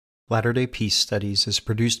Latter-day Peace Studies is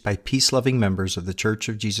produced by peace-loving members of the Church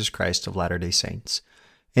of Jesus Christ of Latter-day Saints.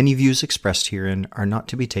 Any views expressed herein are not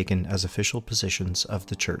to be taken as official positions of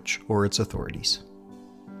the Church or its authorities.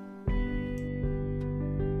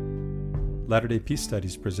 Latter-day Peace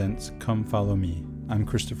Studies presents Come Follow Me. I'm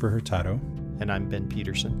Christopher Hurtado. And I'm Ben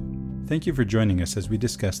Peterson. Thank you for joining us as we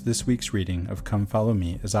discuss this week's reading of Come Follow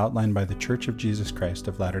Me as outlined by the Church of Jesus Christ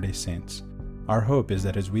of Latter-day Saints. Our hope is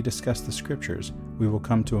that as we discuss the Scriptures, we will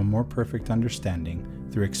come to a more perfect understanding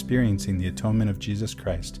through experiencing the atonement of Jesus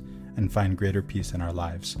Christ and find greater peace in our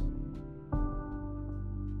lives.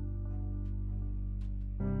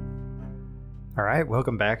 All right,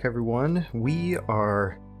 welcome back, everyone. We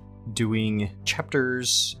are doing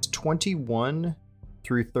chapters 21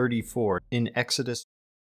 through 34 in Exodus.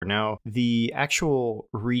 Now, the actual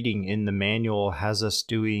reading in the manual has us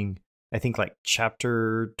doing, I think, like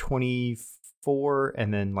chapter 24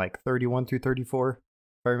 and then like 31 through 34, if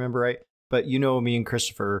I remember right. But you know, me and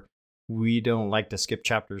Christopher, we don't like to skip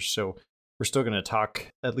chapters, so we're still going to talk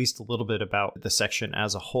at least a little bit about the section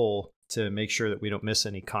as a whole to make sure that we don't miss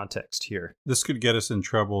any context here. This could get us in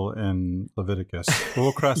trouble in Leviticus.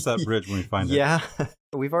 We'll cross that bridge when we find it. Yeah,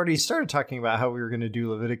 we've already started talking about how we were going to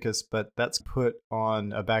do Leviticus, but that's put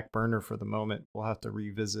on a back burner for the moment. We'll have to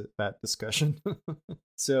revisit that discussion.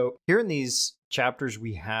 So here in these chapters,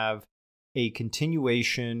 we have a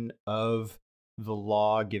continuation of the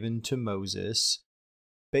law given to Moses.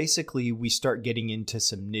 Basically, we start getting into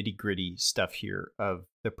some nitty-gritty stuff here of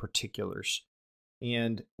the particulars.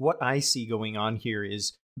 And what I see going on here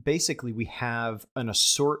is basically we have an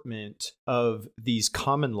assortment of these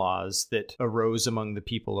common laws that arose among the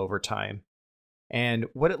people over time. And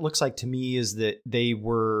what it looks like to me is that they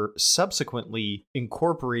were subsequently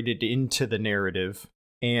incorporated into the narrative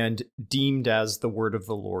and deemed as the word of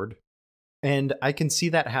the Lord. And I can see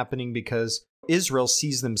that happening because Israel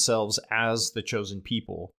sees themselves as the chosen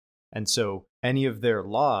people. And so any of their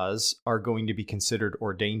laws are going to be considered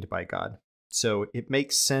ordained by God. So it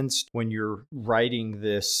makes sense when you're writing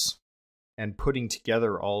this and putting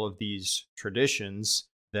together all of these traditions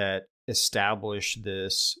that establish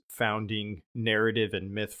this founding narrative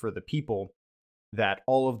and myth for the people, that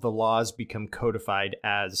all of the laws become codified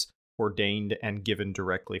as ordained and given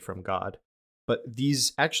directly from God. But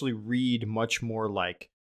these actually read much more like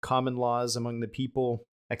common laws among the people,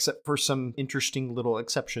 except for some interesting little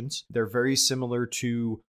exceptions. They're very similar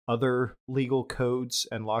to other legal codes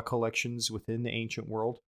and law collections within the ancient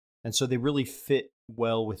world. And so they really fit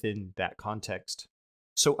well within that context.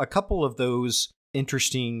 So a couple of those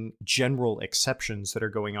interesting general exceptions that are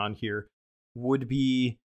going on here would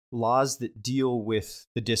be laws that deal with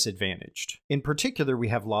the disadvantaged. In particular, we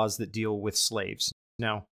have laws that deal with slaves.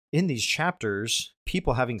 Now, in these chapters,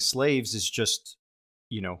 people having slaves is just,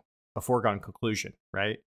 a foregone conclusion,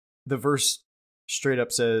 right? The verse straight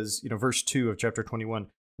up says, verse 2 of chapter 21,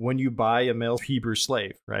 when you buy a male Hebrew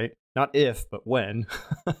slave, right? Not if, but when.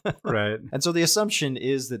 Right. And so the assumption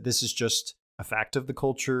is that this is just a fact of the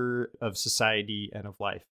culture, of society, and of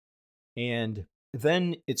life. And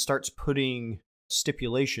then it starts putting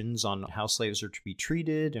stipulations on how slaves are to be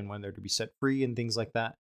treated and when they're to be set free and things like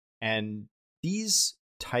that. And these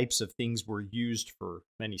types of things were used for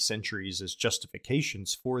many centuries as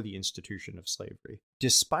justifications for the institution of slavery.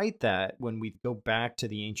 Despite that, when we go back to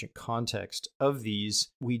the ancient context of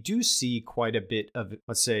these, we do see quite a bit of,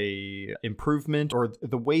 let's say, improvement, or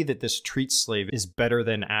the way that this treats slave is better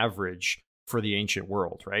than average for the ancient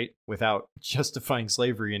world, right? Without justifying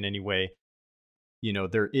slavery in any way,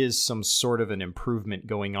 there is some sort of an improvement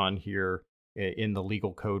going on here in the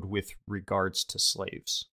legal code with regards to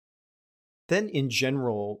slaves. Then in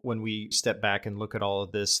general, when we step back and look at all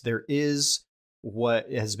of this, there is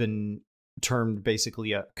what has been termed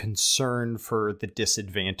basically a concern for the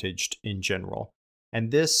disadvantaged in general.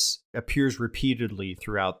 And this appears repeatedly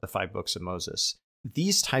throughout the 5 books of Moses.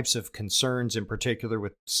 These types of concerns, in particular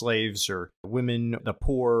with slaves or women, the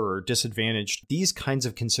poor or disadvantaged, these kinds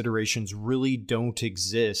of considerations really don't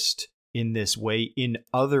exist in this way in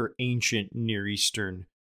other ancient Near Eastern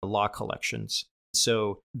law collections.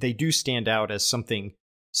 So they do stand out as something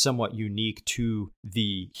somewhat unique to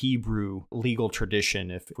the Hebrew legal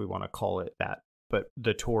tradition, if we want to call it that. But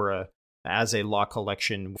the Torah, as a law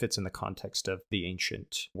collection, fits in the context of the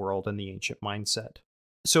ancient world and the ancient mindset.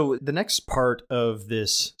 So the next part of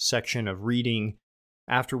this section of reading,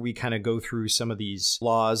 after we kind of go through some of these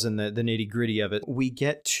laws and the nitty-gritty of it, we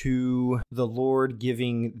get to the Lord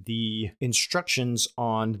giving the instructions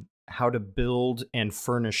on how to build and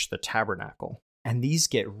furnish the tabernacle. And these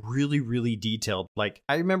get really, really detailed. Like,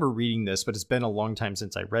 I remember reading this, but it's been a long time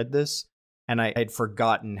since I read this. And I had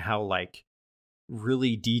forgotten how,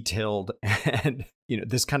 really detailed, and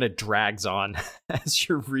this kind of drags on as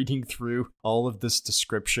you're reading through all of this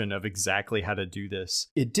description of exactly how to do this.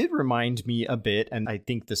 It did remind me a bit, and I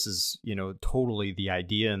think this is totally the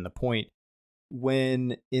idea and the point,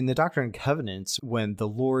 when in the Doctrine and Covenants, when the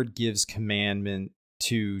Lord gives commandment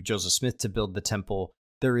to Joseph Smith to build the temple,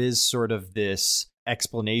 there is sort of this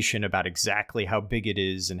explanation about exactly how big it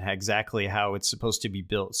is and exactly how it's supposed to be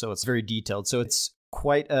built. So it's very detailed. So it's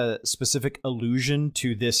quite a specific allusion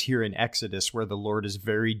to this here in Exodus, where the Lord is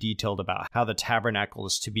very detailed about how the tabernacle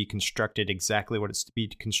is to be constructed, exactly what it's to be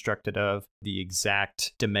constructed of, the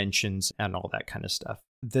exact dimensions, and all that kind of stuff.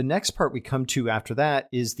 The next part we come to after that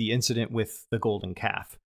is the incident with the golden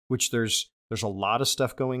calf, which there's a lot of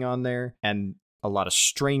stuff going on there and a lot of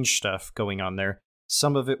strange stuff going on there.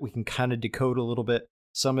 Some of it we can kind of decode a little bit.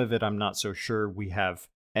 Some of it I'm not so sure we have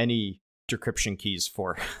any decryption keys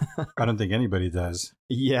for. I don't think anybody does.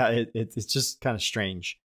 Yeah, it's just kind of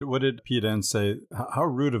strange. What did Pete say? How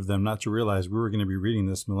rude of them not to realize we were going to be reading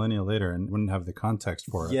this millennia later and wouldn't have the context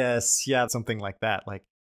for it. Yes, yeah, something like that. Like,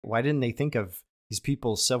 why didn't they think of these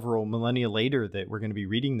people several millennia later that we're going to be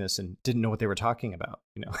reading this and didn't know what they were talking about,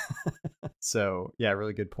 So, yeah,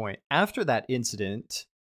 really good point. After that incident,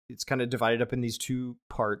 it's kind of divided up in these two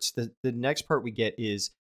parts. The next part we get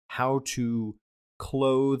is how to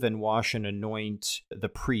clothe and wash and anoint the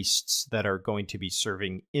priests that are going to be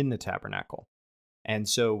serving in the tabernacle. And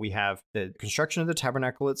so we have the construction of the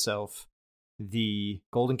tabernacle itself, the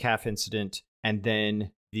golden calf incident, and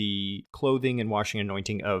then the clothing and washing and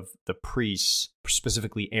anointing of the priests,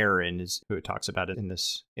 specifically Aaron is who it talks about in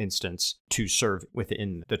this instance, to serve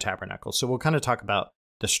within the tabernacle. So we'll kind of talk about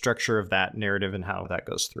the structure of that narrative and how that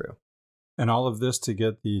goes through. And all of this to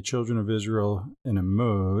get the children of Israel in a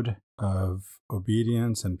mode of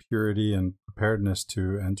obedience and purity and preparedness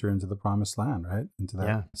to enter into the promised land, right? Into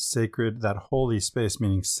that sacred, that holy space,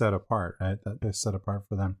 meaning set apart, right? That is set apart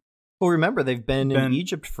for them. Well, remember, they've been in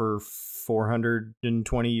Egypt for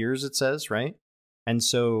 420 years, it says, right? And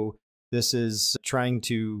so this is trying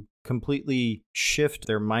to completely shift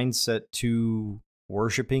their mindset to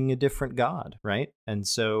worshiping a different God, right? And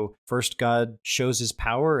so first God shows his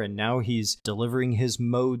power, and now he's delivering his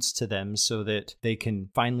modes to them so that they can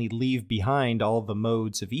finally leave behind all the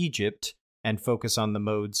modes of Egypt and focus on the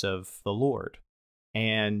modes of the Lord.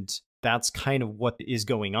 And that's kind of what is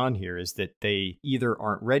going on here, is that they either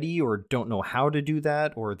aren't ready or don't know how to do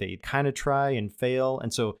that, or they kind of try and fail.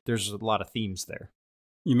 And so there's a lot of themes there.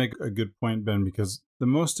 You make a good point, Ben, because the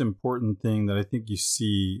most important thing that I think you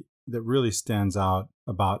see that really stands out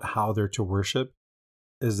about how they're to worship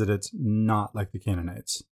is that it's not like the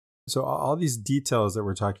Canaanites. So all these details that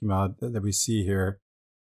we're talking about that we see here,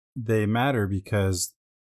 they matter because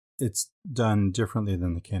it's done differently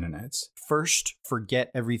than the Canaanites. First,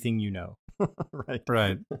 forget everything you know.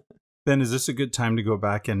 Right. Ben, is this a good time to go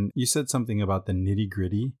back? And you said something about the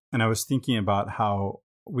nitty-gritty, and I was thinking about how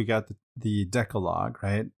we got the Decalogue,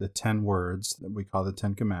 right? The 10 words that we call the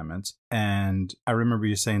 10 Commandments. And I remember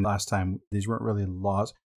you saying last time these weren't really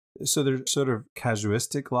laws. So there's sort of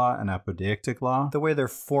casuistic law and apodeictic law. The way they're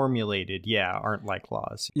formulated, aren't like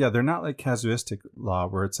laws. Yeah, they're not like casuistic law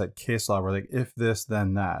where it's like case law where like if this,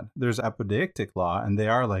 then that. There's apodeictic law, and they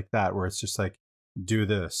are like that where it's just like do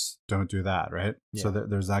this, don't do that, right? Yeah. So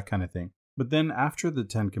there's that kind of thing. But then after the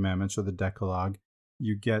 10 Commandments or the Decalogue,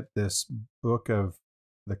 you get this book of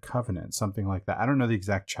the covenant, something like that. I don't know the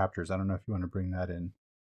exact chapters. I don't know if you want to bring that in,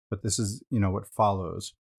 but this is, what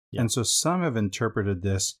follows. Yeah. And so some have interpreted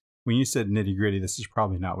this. When you said nitty gritty, this is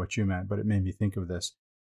probably not what you meant, but it made me think of this.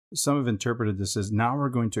 Some have interpreted this as now we're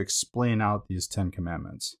going to explain out these 10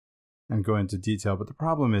 commandments and go into detail. But the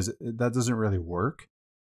problem is that doesn't really work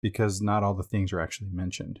because not all the things are actually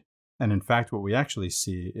mentioned. And in fact, what we actually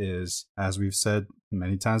see is, as we've said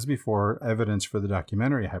many times before, evidence for the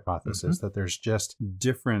documentary hypothesis that there's just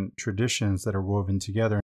different traditions that are woven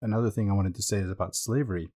together. Another thing I wanted to say is about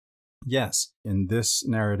slavery. Yes, in this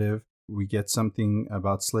narrative, we get something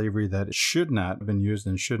about slavery that should not have been used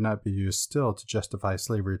and should not be used still to justify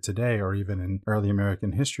slavery today or even in early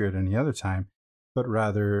American history at any other time. But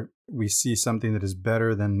rather, we see something that is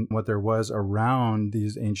better than what there was around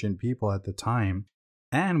these ancient people at the time.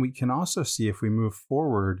 And we can also see, if we move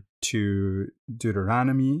forward to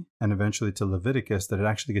Deuteronomy and eventually to Leviticus, that it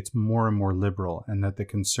actually gets more and more liberal, and that the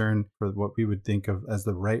concern for what we would think of as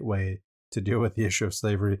the right way to deal with the issue of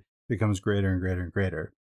slavery becomes greater and greater and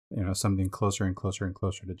greater, something closer and closer and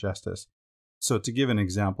closer to justice. So to give an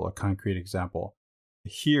example, a concrete example,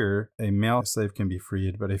 here a male slave can be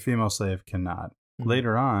freed, but a female slave cannot.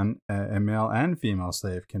 Later on, a male and female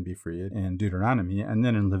slave can be freed in Deuteronomy, and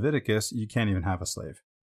then in Leviticus, you can't even have a slave.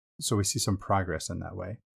 So we see some progress in that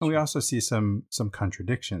way. And we also see some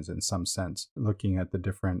contradictions in some sense, looking at the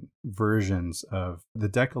different versions of the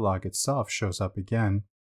Decalogue itself shows up again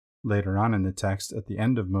later on in the text at the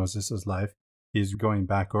end of Moses' life. He's going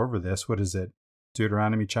back over this. What is it?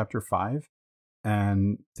 Deuteronomy chapter 5.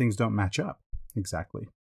 And things don't match up exactly.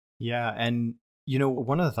 Yeah. And,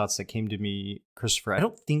 one of the thoughts that came to me, Christopher, I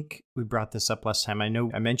don't think we brought this up last time. I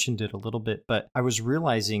know I mentioned it a little bit, but I was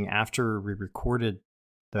realizing after we recorded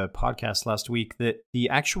the podcast last week that the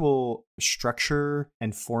actual structure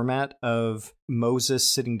and format of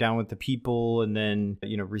Moses sitting down with the people and then,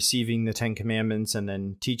 receiving the 10 Commandments and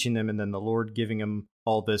then teaching them and then the Lord giving him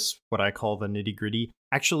all this, what I call the nitty-gritty,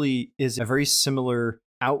 actually is a very similar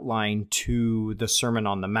outline to the Sermon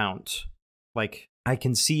on the Mount. Like, I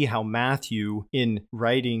can see how Matthew, in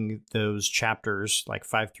writing those chapters, like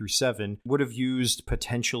 5 through 7, would have used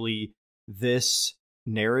potentially this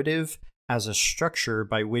narrative as a structure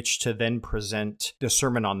by which to then present the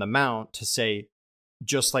Sermon on the Mount to say,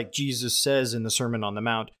 just like Jesus says in the Sermon on the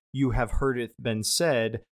Mount, you have heard it been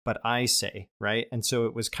said, but I say, right? And so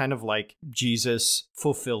it was kind of like Jesus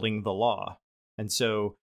fulfilling the law. And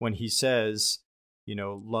so when he says,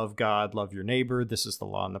 love God, love your neighbor, this is the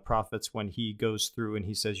law and the prophets, when he goes through and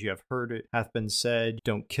he says, you have heard it hath been said,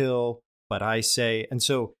 don't kill, but I say. And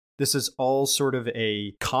so this is all sort of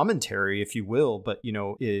a commentary, if you will, but,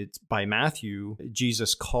 it's by Matthew,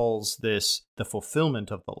 Jesus calls this the fulfillment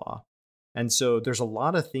of the law. And so there's a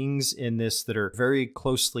lot of things in this that are very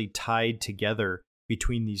closely tied together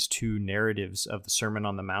between these two narratives of the Sermon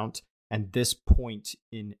on the Mount and this point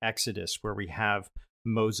in Exodus where we have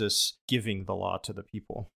Moses giving the law to the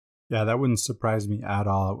people. Yeah, that wouldn't surprise me at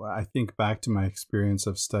all. I think back to my experience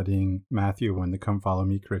of studying Matthew when the Come Follow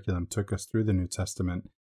Me curriculum took us through the New Testament.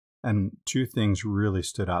 And two things really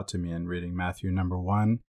stood out to me in reading Matthew. Number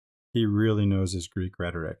one, he really knows his Greek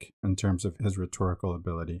rhetoric in terms of his rhetorical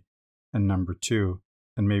ability. And number two,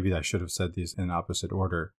 and maybe I should have said these in opposite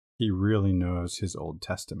order, he really knows his Old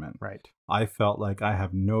Testament. Right. I felt like I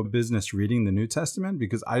have no business reading the New Testament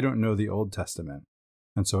because I don't know the Old Testament.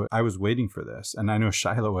 And so I was waiting for this. And I know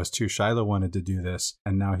Shiloh was too. Shiloh wanted to do this,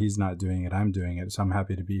 and now he's not doing it. I'm doing it. So I'm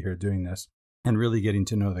happy to be here doing this and really getting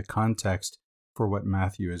to know the context for what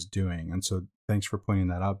Matthew is doing. And so thanks for pointing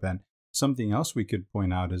that out, Ben. Something else we could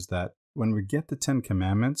point out is that when we get the 10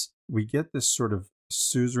 Commandments, we get this sort of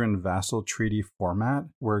suzerain vassal treaty format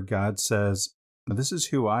where God says, this is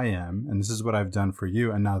who I am, and this is what I've done for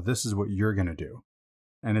you, and now this is what you're going to do.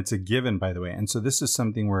 And it's a given, by the way. And so this is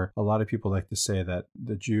something where a lot of people like to say that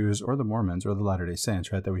the Jews or the Mormons or the Latter-day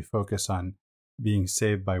Saints, right, that we focus on being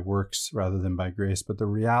saved by works rather than by grace. But the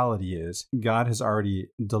reality is God has already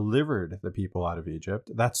delivered the people out of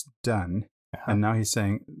Egypt. That's done. And now he's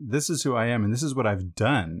saying, this is who I am, and this is what I've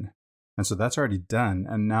done. And so that's already done.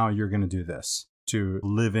 And now you're going to do this to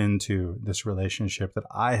live into this relationship that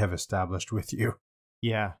I have established with you.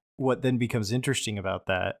 Yeah. What then becomes interesting about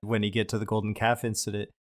that when you get to the golden calf incident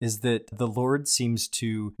is that the Lord seems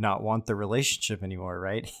to not want the relationship anymore,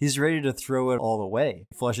 right? He's ready to throw it all away,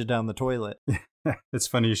 flush it down the toilet. It's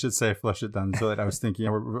funny you should say flush it down the toilet. I was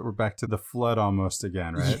thinking we're back to the flood almost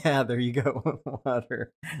again, right? Yeah, there you go.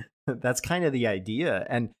 Water. That's kind of the idea.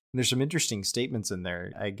 And there's some interesting statements in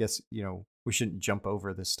there. I guess, we shouldn't jump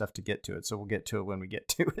over this stuff to get to it. So we'll get to it when we get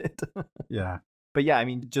to it. Yeah. But yeah, I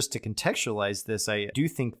mean, just to contextualize this, I do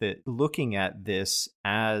think that looking at this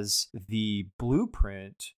as the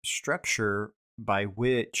blueprint structure by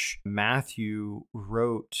which Matthew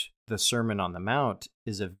wrote the Sermon on the Mount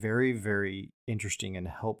is a very, very interesting and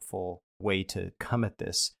helpful way to come at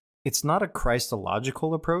this. It's not a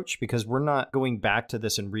Christological approach because we're not going back to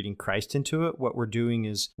this and reading Christ into it. What we're doing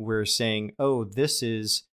is we're saying, oh, this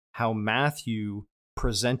is how Matthew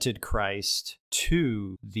presented Christ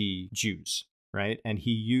to the Jews. Right. And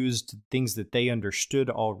he used things that they understood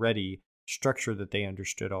already, structure that they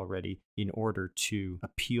understood already in order to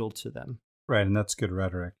appeal to them. Right. And that's good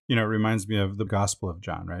rhetoric. It reminds me of the Gospel of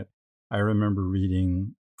John, right? I remember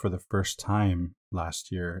reading for the first time last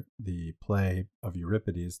year the play of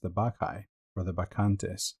Euripides, the Bacchae or the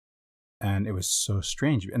Bacchantes. And it was so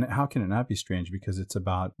strange. And how can it not be strange? Because it's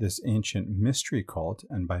about this ancient mystery cult.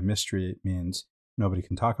 And by mystery, it means nobody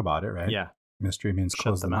can talk about it, right? Yeah. Mystery means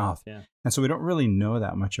close the mouth. Yeah. And so we don't really know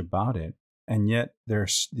that much about it. And yet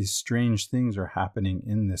there's these strange things are happening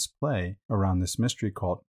in this play around this mystery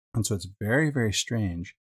cult. And so it's very, very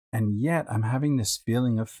strange. And yet I'm having this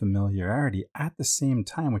feeling of familiarity at the same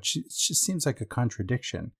time, which just seems like a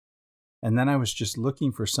contradiction. And then I was just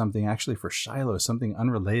looking for something, actually for Shiloh, something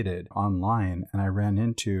unrelated online. And I ran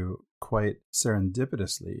into quite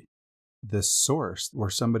serendipitously this source where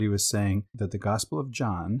somebody was saying that the Gospel of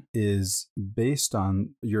John is based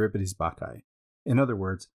on Euripides Bacchae. In other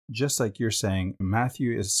words, just like you're saying,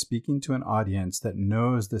 Matthew is speaking to an audience that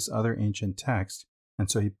knows this other ancient text, and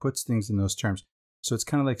so he puts things in those terms. So it's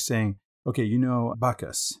kind of like saying, okay, you know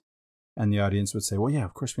Bacchus. And the audience would say, well, yeah,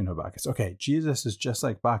 of course we know Bacchus. Okay, Jesus is just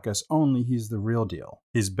like Bacchus, only he's the real deal.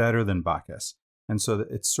 He's better than Bacchus. And so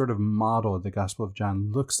it's sort of modeled, the Gospel of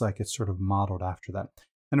John looks like it's sort of modeled after that.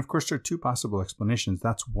 And of course, there are two possible explanations.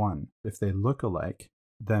 That's one. If they look alike,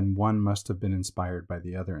 then one must have been inspired by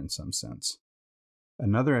the other in some sense.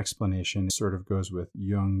 Another explanation sort of goes with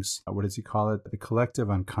Jung's, what does he call it? The collective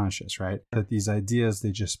unconscious, right? That these ideas,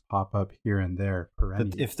 they just pop up here and there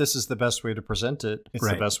perennially. If this is the best way to present it, it's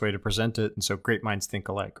the best way to present it. And so great minds think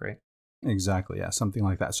alike, right? Exactly, yeah, something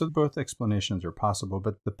like that. So both explanations are possible,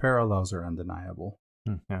 but the parallels are undeniable.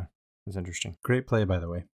 Yeah, that's interesting. Great play, by the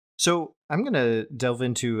way. So I'm going to delve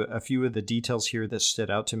into a few of the details here that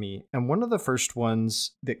stood out to me. And one of the first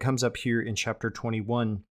ones that comes up here in chapter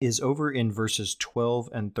 21 is over in verses 12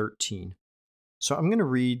 and 13. So I'm going to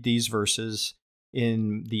read these verses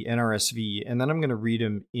in the NRSV, and then I'm going to read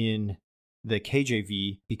them in the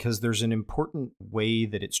KJV because there's an important way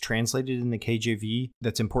that it's translated in the KJV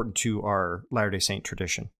that's important to our Latter-day Saint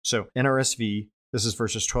tradition. So NRSV, this is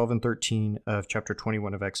verses 12 and 13 of chapter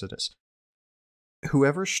 21 of Exodus.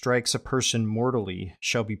 Whoever strikes a person mortally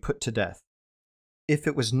shall be put to death. If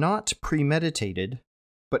it was not premeditated,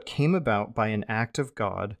 but came about by an act of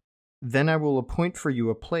God, then I will appoint for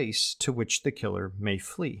you a place to which the killer may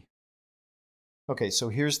flee. Okay, so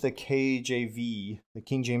here's the KJV, the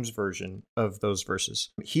King James Version of those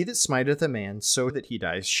verses. He that smiteth a man so that he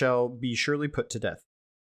dies shall be surely put to death.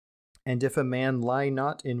 And if a man lie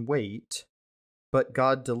not in wait, but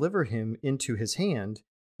God deliver him into his hand,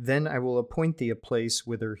 then I will appoint thee a place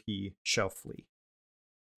whither he shall flee.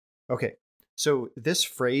 Okay, so this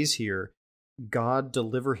phrase here, God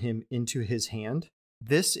deliver him into his hand,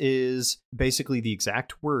 this is basically the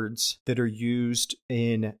exact words that are used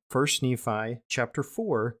in 1 Nephi chapter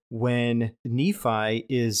 4 when Nephi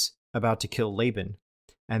is about to kill Laban.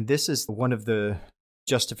 And this is one of the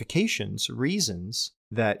justifications, reasons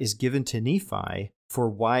that is given to Nephi for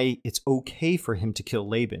why it's okay for him to kill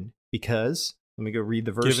Laban. Because, let me go read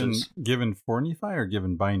the verses. Given for Nephi or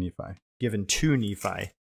given by Nephi? Given to Nephi.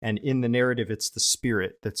 And in the narrative, it's the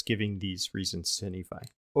Spirit that's giving these reasons to Nephi.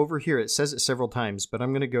 Over here, it says it several times, but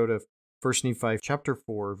I'm going to go to 1 Nephi chapter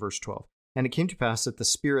 4, verse 12. And it came to pass that the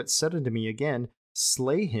Spirit said unto me again,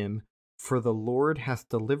 slay him, for the Lord hath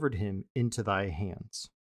delivered him into thy hands.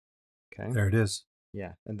 Okay. There it is.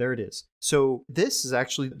 Yeah, and there it is. So this is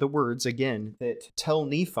actually the words, again, that tell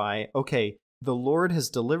Nephi, okay, the Lord has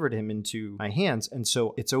delivered him into my hands, and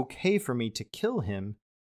so it's okay for me to kill him.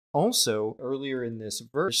 Also, earlier in this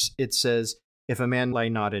verse, it says, if a man lie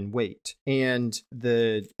not in wait. And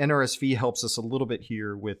the NRSV helps us a little bit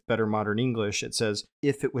here with better modern English. It says,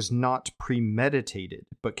 if it was not premeditated,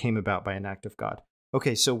 but came about by an act of God.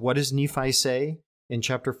 Okay, so what does Nephi say in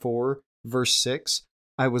chapter 4, verse 6?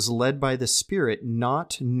 I was led by the Spirit,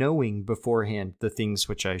 not knowing beforehand the things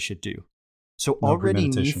which I should do. So already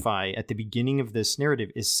Nephi, at the beginning of this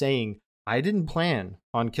narrative, is saying, I didn't plan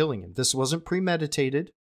on killing him. This wasn't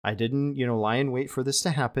premeditated. I didn't, lie in wait for this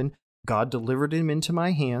to happen. God delivered him into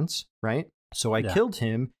my hands, right? So I killed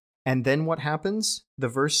him. And then what happens? The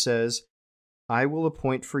verse says, I will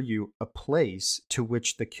appoint for you a place to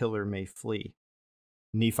which the killer may flee.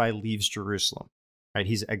 Nephi leaves Jerusalem, right?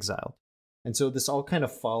 He's exiled. And so this all kind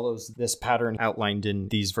of follows this pattern outlined in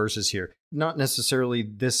these verses here. Not necessarily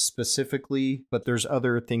this specifically, but there's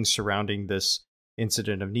other things surrounding this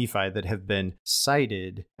incident of Nephi that have been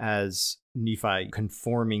cited as Nephi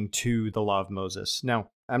conforming to the law of Moses. Now,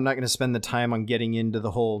 I'm not going to spend the time on getting into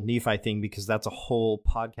the whole Nephi thing because that's a whole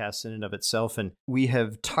podcast in and of itself. And we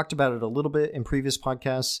have talked about it a little bit in previous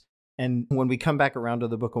podcasts. And when we come back around to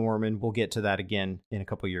the Book of Mormon, we'll get to that again in a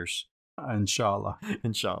couple years. Inshallah.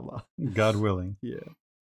 Inshallah. God willing. Yeah.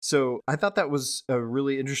 So I thought that was a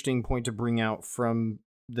really interesting point to bring out from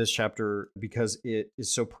this chapter because it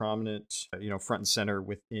is so prominent, front and center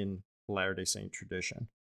within Latter-day Saint tradition.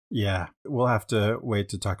 Yeah, we'll have to wait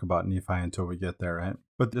to talk about Nephi until we get there, right?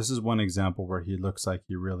 But this is one example where he looks like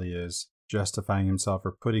he really is justifying himself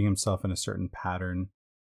or putting himself in a certain pattern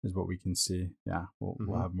is what we can see. Yeah,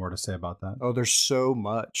 we'll have more to say about that. Oh, there's so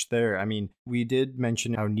much there. I mean, we did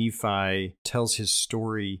mention how Nephi tells his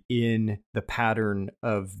story in the pattern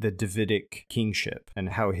of the Davidic kingship and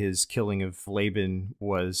how his killing of Laban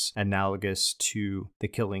was analogous to the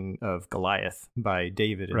killing of Goliath by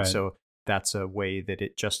David. And so that's a way that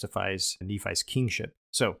it justifies Nephi's kingship.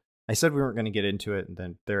 So I said we weren't going to get into it, and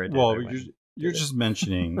then there I did. Well, you're just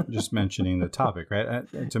mentioning the topic, right?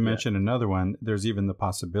 To mention another one, there's even the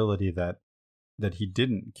possibility that he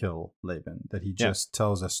didn't kill Laban, that he just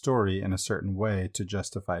tells a story in a certain way to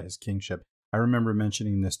justify his kingship. I remember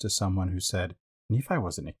mentioning this to someone who said, Nephi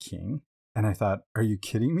wasn't a king. And I thought, are you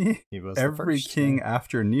kidding me? He was Every the first, king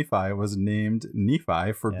after Nephi was named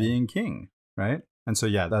Nephi for being king, right? And so,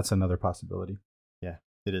 that's another possibility. Yeah,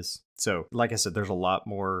 it is. So, like I said, there's a lot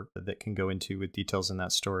more that can go into with details in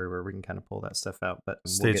that story where we can kind of pull that stuff out. But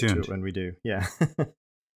Stay we'll get tuned to it when we do. Yeah.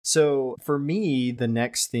 So for me, the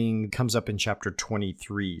next thing comes up in chapter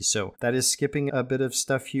 23. So that is skipping a bit of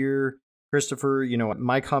stuff here. Christopher,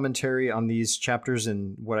 my commentary on these chapters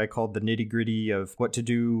and what I called the nitty gritty of what to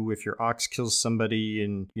do if your ox kills somebody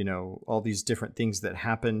and, all these different things that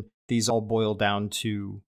happen. These all boil down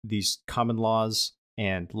to these common laws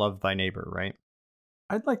and love thy neighbor, right?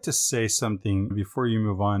 I'd like to say something before you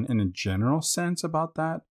move on in a general sense about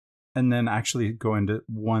that, and then actually go into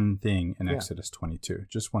one thing in Exodus 22,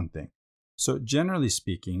 just one thing. So generally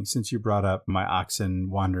speaking, since you brought up my oxen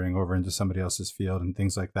wandering over into somebody else's field and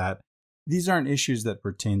things like that, these aren't issues that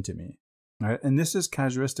pertain to me, right? And this is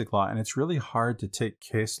casuistic law, and it's really hard to take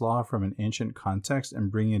case law from an ancient context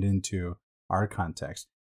and bring it into our context.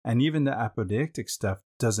 And even the apodeictic stuff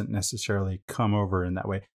doesn't necessarily come over in that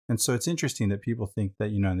way. And so it's interesting that people think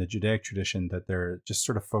that, in the Judaic tradition, that they're just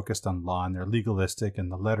sort of focused on law and they're legalistic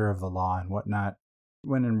and the letter of the law and whatnot,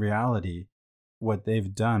 when in reality, what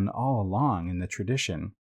they've done all along in the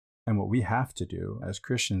tradition and what we have to do as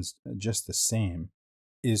Christians just the same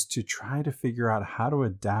is to try to figure out how to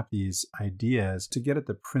adapt these ideas to get at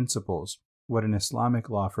the principles, what in Islamic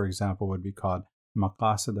law, for example, would be called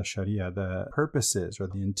maqasid al-sharia, the purposes or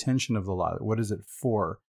the intention of the law. What is it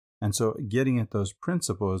for? And so getting at those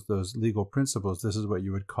principles, those legal principles, this is what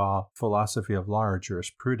you would call philosophy of law or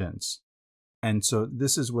jurisprudence. And so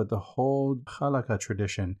this is what the whole halakha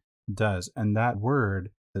tradition does. And that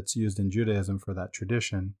word that's used in Judaism for that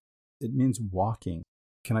tradition, it means walking.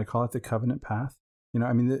 Can I call it the covenant path?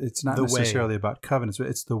 It's not necessarily about covenants, but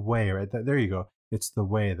it's the way, right? There you go. It's the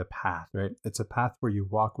way, the path, right? It's a path where you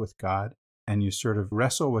walk with God and you sort of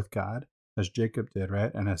wrestle with God, as Jacob did,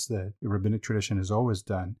 right? And as the rabbinic tradition has always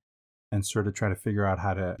done, and sort of try to figure out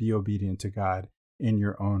how to be obedient to God in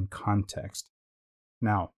your own context.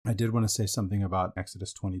 Now, I did want to say something about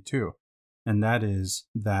Exodus 22, and that is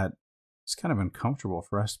that it's kind of uncomfortable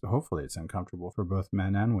for us, but hopefully it's uncomfortable for both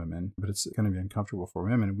men and women, but it's going to be uncomfortable for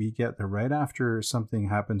women. We get that right after something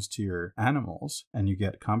happens to your animals and you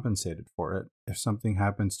get compensated for it. If something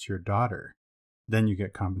happens to your daughter, then you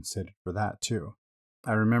get compensated for that too.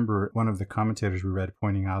 I remember one of the commentators we read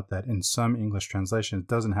pointing out that in some English translations, it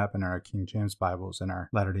doesn't happen in our King James Bibles and our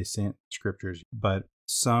Latter-day Saint scriptures, but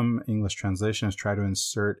some English translations try to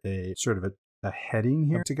insert a sort of a heading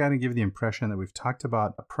here to kind of give the impression that we've talked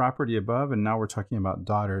about a property above and now we're talking about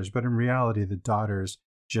daughters, but in reality, the daughters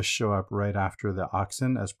just show up right after the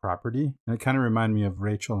oxen as property. And it kind of reminded me of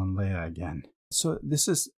Rachel and Leah again. So this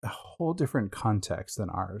is a whole different context than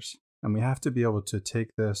ours. And we have to be able to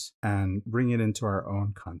take this and bring it into our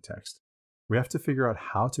own context. We have to figure out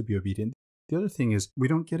how to be obedient. The other thing is we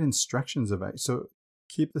don't get instructions of it. So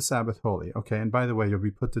keep the Sabbath holy. Okay. And by the way, you'll be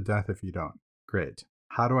put to death if you don't. Great.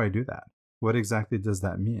 How do I do that? What exactly does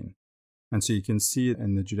that mean? And so you can see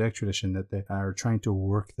in the Judaic tradition that they are trying to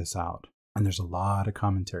work this out. And there's a lot of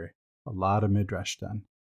commentary, a lot of midrash done.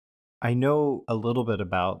 I know a little bit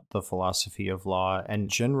about the philosophy of law, and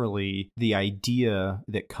generally the idea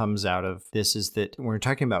that comes out of this is that when we're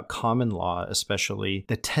talking about common law, especially,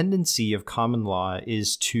 the tendency of common law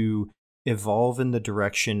is to evolve in the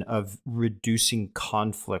direction of reducing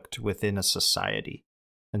conflict within a society.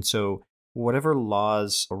 And so whatever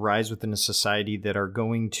laws arise within a society that are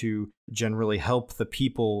going to generally help the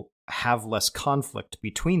people have less conflict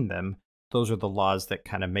between them, those are the laws that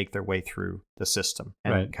kind of make their way through the system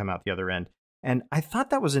and come out the other end. And I thought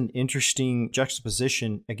that was an interesting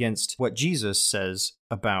juxtaposition against what Jesus says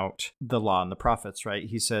about the law and the prophets, right?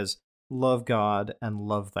 He says, love God and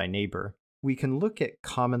love thy neighbor. We can look at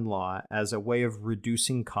common law as a way of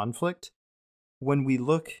reducing conflict. When we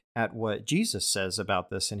look at what Jesus says about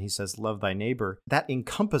this, and he says, love thy neighbor, that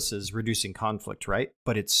encompasses reducing conflict, right?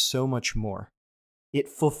 But it's so much more. It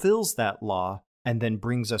fulfills that law and then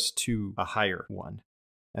brings us to a higher one.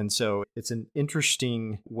 And so it's an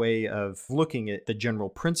interesting way of looking at the general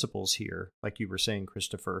principles here, like you were saying,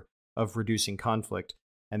 Christopher, of reducing conflict.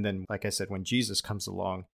 And then, like I said, when Jesus comes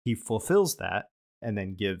along, he fulfills that and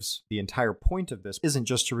then gives the entire point of this isn't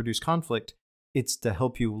just to reduce conflict, it's to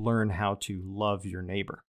help you learn how to love your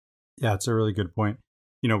neighbor. Yeah, it's a really good point.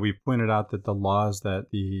 We pointed out that the laws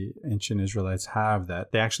that the ancient Israelites have,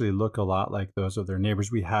 that they actually look a lot like those of their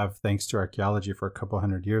neighbors. We have, thanks to archaeology, for a couple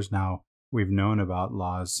hundred years now, we've known about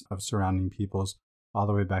laws of surrounding peoples all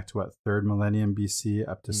the way back to 3rd millennium BC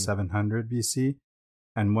up to 700 BC.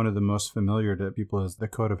 And one of the most familiar to people is the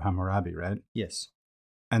Code of Hammurabi, right? Yes.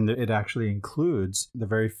 And it actually includes the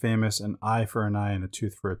very famous an eye for an eye and a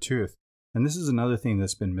tooth for a tooth. And this is another thing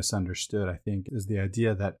that's been misunderstood, I think, is the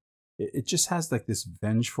idea that it just has like this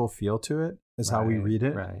vengeful feel to it, is how we read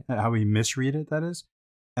it, how we misread it, that is.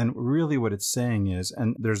 And really what it's saying is,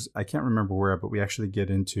 and I can't remember where, but we actually get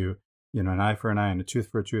into, an eye for an eye and a tooth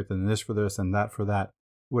for a tooth and this for this and that for that.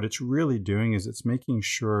 What it's really doing is it's making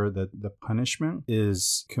sure that the punishment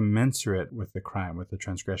is commensurate with the crime, with the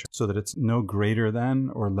transgression, so that it's no greater than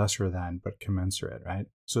or lesser than, but commensurate, right?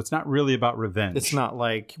 So it's not really about revenge. It's not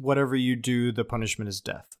like whatever you do, the punishment is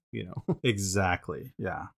death, Exactly,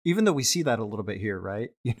 yeah. Even though we see that a little bit here,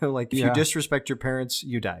 right? Like if you disrespect your parents,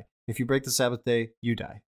 you die. If you break the Sabbath day, you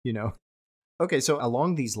die, Okay, so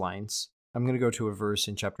along these lines, I'm going to go to a verse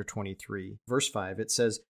in chapter 23, verse 5. It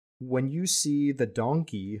says, "When you see the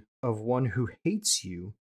donkey of one who hates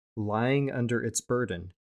you lying under its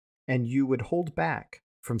burden, and you would hold back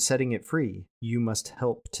from setting it free, you must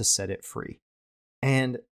help to set it free."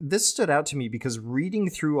 And this stood out to me because reading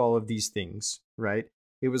through all of these things, right,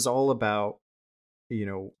 it was all about,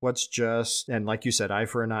 what's just, and like you said, eye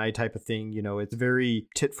for an eye type of thing. It's very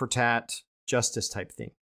tit for tat justice type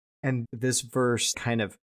thing. And this verse kind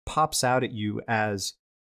of pops out at you as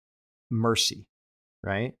mercy,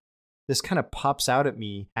 right? This kind of pops out at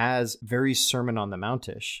me as very Sermon on the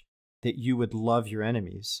Mount-ish, that you would love your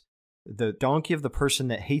enemies. The donkey of the person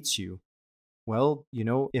that hates you, well,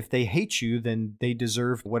 if they hate you, then they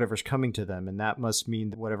deserve whatever's coming to them, and that must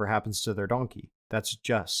mean that whatever happens to their donkey. That's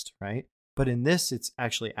just, right? But in this, it's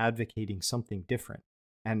actually advocating something different.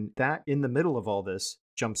 And that, in the middle of all this,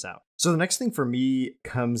 jumps out. So the next thing for me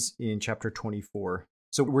comes in chapter 24.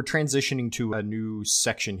 So we're transitioning to a new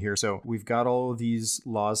section here. So we've got all of these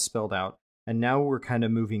laws spelled out, and now we're kind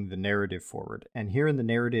of moving the narrative forward. And here in the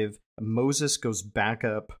narrative, Moses goes back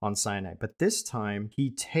up on Sinai, but this time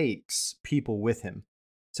he takes people with him.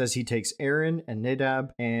 It says he takes Aaron and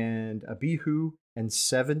Nadab and Abihu and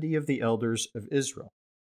 70 of the elders of Israel.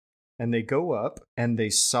 And they go up and they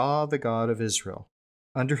saw the God of Israel.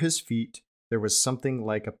 Under his feet there was something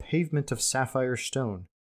like a pavement of sapphire stone,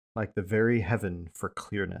 like the very heaven for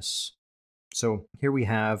clearness. So here we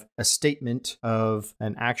have a statement of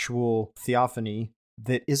an actual theophany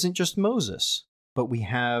that isn't just Moses, but we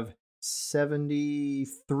have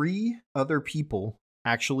 73 other people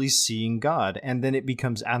actually seeing God. And then it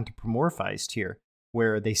becomes anthropomorphized here,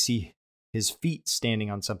 where they see his feet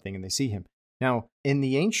standing on something and they see him. Now, in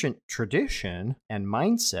the ancient tradition and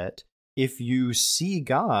mindset, if you see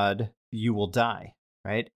God, you will die.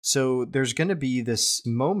 Right? So there's going to be this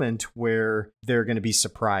moment where they're going to be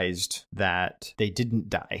surprised that they didn't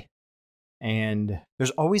die. And there's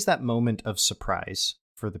always that moment of surprise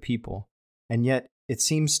for the people. And yet it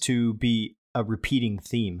seems to be a repeating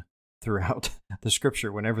theme throughout the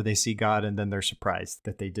scripture whenever they see God and then they're surprised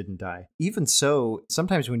that they didn't die. Even so,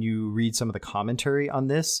 sometimes when you read some of the commentary on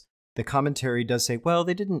this, the commentary does say, well,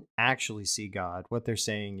 they didn't actually see God. What they're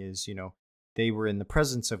saying is, they were in the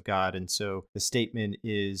presence of God. And so the statement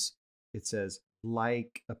is, it says,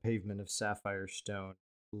 like a pavement of sapphire stone,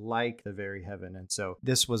 like the very heaven. And so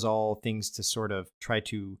this was all things to sort of try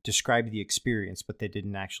to describe the experience, but they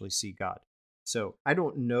didn't actually see God. So I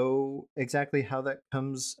don't know exactly how that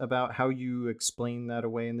comes about, how you explain that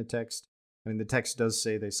away in the text. I mean, the text does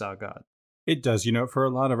say they saw God. It does. For a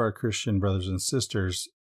lot of our Christian brothers and sisters,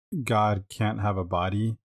 God can't have a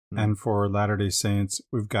body. And for Latter-day Saints,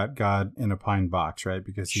 we've got God in a pine box, right?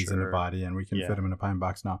 Because he's in a body and we can fit him in a pine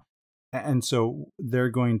box now. And so they're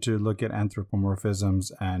going to look at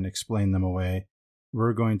anthropomorphisms and explain them away.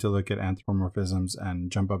 We're going to look at anthropomorphisms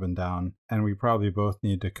and jump up and down. And we probably both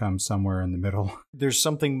need to come somewhere in the middle. There's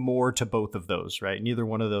something more to both of those, right? Neither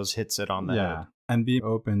one of those hits it on the head. And be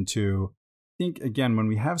open to, I think, again, when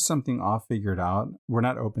we have something all figured out, we're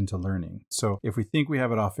not open to learning. So if we think we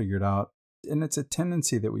have it all figured out, and it's a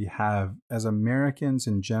tendency that we have as Americans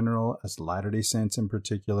in general, as Latter-day Saints in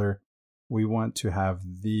particular, we want to have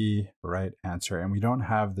the right answer. And we don't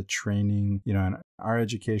have the training, and our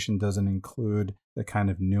education doesn't include the kind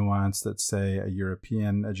of nuance that, say, a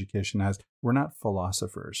European education has. We're not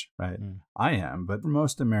philosophers, right? I am, but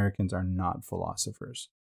most Americans are not philosophers.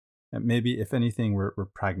 And maybe, if anything, we're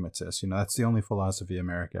pragmatists. That's the only philosophy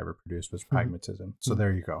America ever produced was pragmatism. So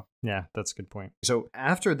there you go. Yeah, that's a good point. So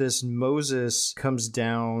after this, Moses comes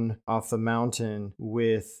down off the mountain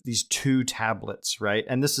with these 2 tablets, right?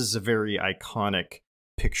 And this is a very iconic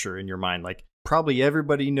picture in your mind. Like, probably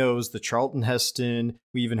everybody knows the Charlton Heston.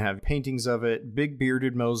 We even have paintings of it. Big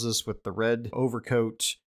bearded Moses with the red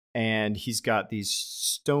overcoat. And he's got these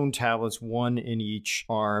stone tablets, 1 in each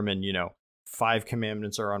arm. And, 5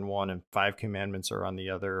 commandments are on one and 5 commandments are on the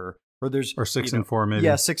other. Or 6 and 4, maybe.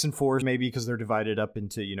 Yeah, 6 and 4, maybe, because they're divided up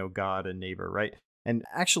into, God and neighbor, right? And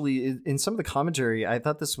actually, in some of the commentary, I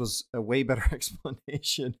thought this was a way better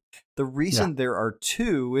explanation. The reason there are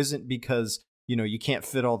 2 isn't because, you can't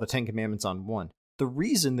fit all the 10 commandments on one. The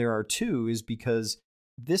reason there are 2 is because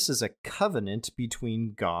this is a covenant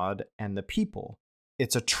between God and the people.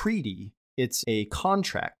 It's a treaty. It's a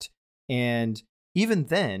contract. And even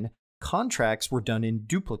then, contracts were done in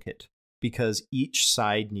duplicate because each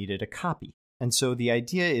side needed a copy. And so the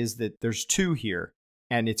idea is that there's 2 here,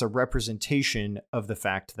 and it's a representation of the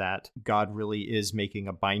fact that God really is making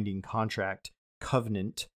a binding contract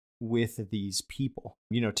covenant with these people.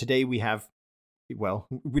 Today we have, well,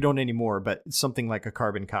 we don't anymore, but something like a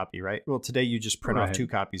carbon copy, right? Well, today you just print off 2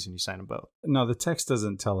 copies and you sign them both. No, the text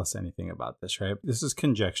doesn't tell us anything about this, right? This is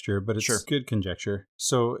conjecture, but it's good conjecture.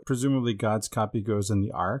 So presumably God's copy goes in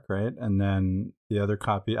the ark, right? And then the other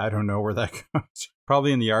copy, I don't know where that goes.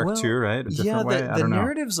 Probably in the ark too, right? The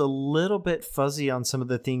narrative's a little bit fuzzy on some of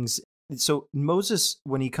the things. So Moses,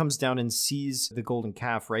 when he comes down and sees the golden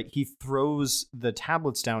calf, right, he throws the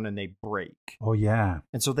tablets down and they break. Oh, yeah.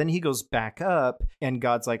 And so then he goes back up and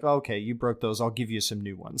God's like, okay, you broke those. I'll give you some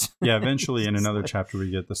new ones. Yeah, eventually in another chapter,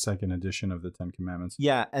 we get the 2nd edition of the 10 Commandments.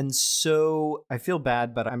 Yeah, and so I feel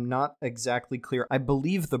bad, but I'm not exactly clear. I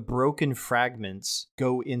believe the broken fragments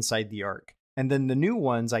go inside the ark. And then the new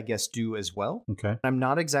ones, I guess, do as well. Okay. I'm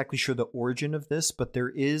not exactly sure the origin of this, but there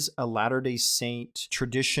is a Latter-day Saint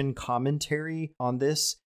tradition commentary on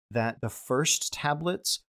this, that the first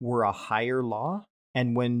tablets were a higher law.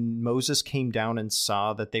 And when Moses came down and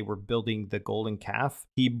saw that they were building the golden calf,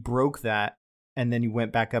 he broke that, and then he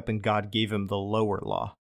went back up and God gave him the lower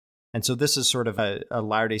law. And so this is sort of a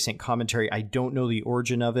Latter-day Saint commentary. I don't know the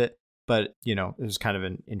origin of it, but, it was kind of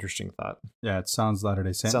an interesting thought. Yeah, it sounds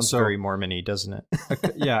Latter-day Saint. Sounds very Mormon-y, doesn't it?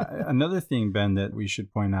 Yeah. Another thing, Ben, that we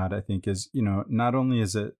should point out, I think, is, not only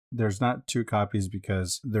is it, there's not 2 copies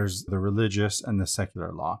because there's the religious and the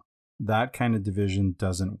secular law. That kind of division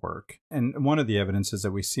doesn't work. And one of the evidences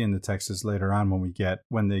that we see in the text is later on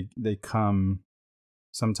when they come,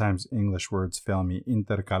 sometimes English words fail me,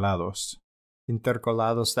 intercalados.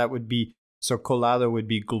 Intercalados, that would be... So colado would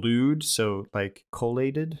be glued, so like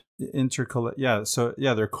collated? They're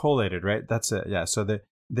collated, right? That's it. Yeah, so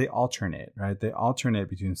they alternate, right? They alternate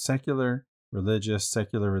between secular, religious,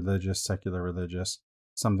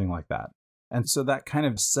 something like that. And so that kind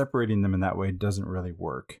of separating them in that way doesn't really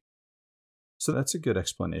work. So that's a good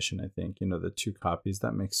explanation, I think. The 2 copies,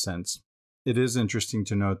 that makes sense. It is interesting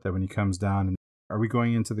to note that when he comes down, and are we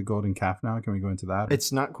going into the golden calf now? Can we go into that?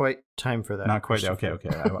 It's not quite time for that. Not quite. Okay.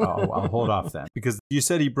 I'll hold off then. Because you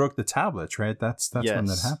said he broke the tablets, right? That's when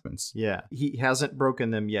that happens. Yeah. He hasn't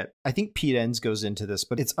broken them yet. I think Pete Enns goes into this,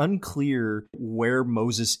 but it's unclear where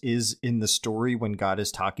Moses is in the story when God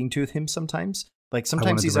is talking to him sometimes. Like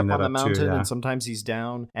sometimes he's up on the mountain and sometimes he's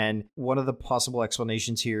down. And one of the possible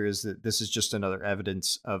explanations here is that this is just another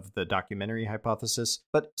evidence of the documentary hypothesis.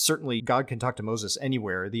 But certainly God can talk to Moses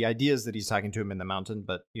anywhere. The idea is that he's talking to him in the mountain,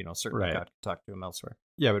 but certainly God can talk to him elsewhere.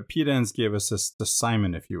 Yeah, but Pete Enns gave us this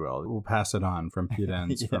assignment, if you will. We'll pass it on from Pete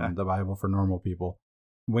Enns from the Bible for Normal People.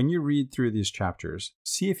 When you read through these chapters,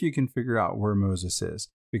 see if you can figure out where Moses is.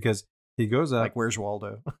 Because he goes up. Like, where's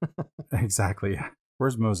Waldo? Exactly.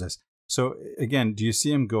 Where's Moses? So again, do you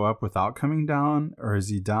see him go up without coming down, or is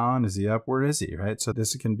he down? Is he up? Where is he? Right. So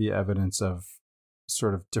this can be evidence of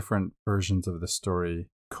sort of different versions of the story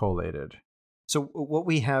collated. So what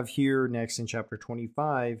we have here next in chapter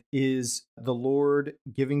 25 is the Lord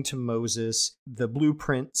giving to Moses the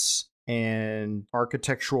blueprints and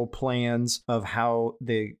architectural plans of how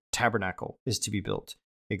the tabernacle is to be built.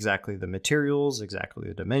 Exactly the materials, exactly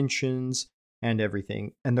the dimensions, and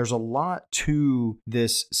everything. And there's a lot to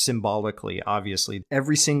this symbolically, obviously.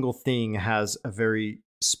 Every single thing has a very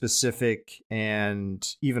specific and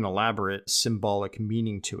even elaborate symbolic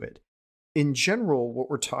meaning to it. In general, what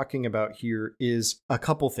we're talking about here is a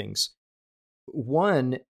couple things.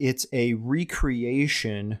 One, it's a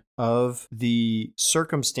recreation of the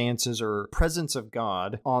circumstances or presence of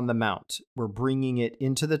God on the mount. We're bringing it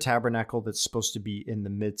into the tabernacle that's supposed to be in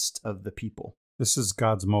the midst of the people. This is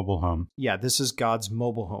God's mobile home. Yeah, this is God's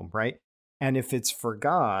mobile home, right? And if it's for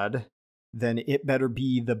God, then it better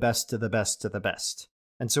be the best of the best of the best.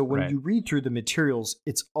 And so when you read through the materials,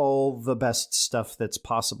 it's all the best stuff that's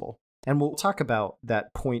possible. And we'll talk about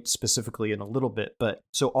that point specifically in a little bit. But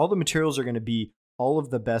so all the materials are going to be all of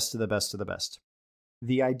the best of the best of the best.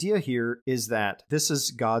 The idea here is that this is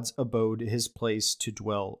God's abode, his place to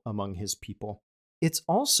dwell among his people. It's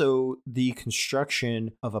also the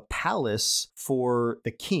construction of a palace for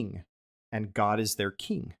the king, and God is their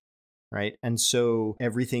king, right? And so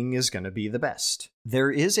everything is going to be the best.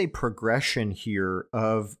 There is a progression here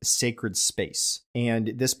of sacred space,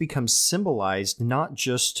 and this becomes symbolized not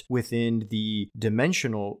just within the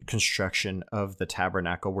dimensional construction of the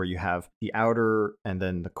tabernacle, where you have the outer and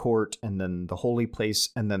then the court and then the holy place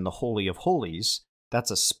and then the Holy of Holies.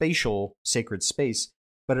 That's a spatial sacred space,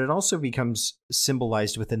 but it also becomes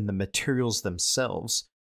symbolized within the materials themselves,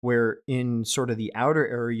 where in sort of the outer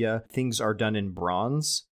area, things are done in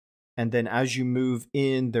bronze. And then as you move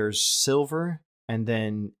in, there's silver, and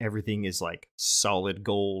then everything is like solid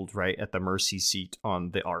gold, right, at the mercy seat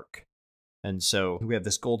on the ark. And so we have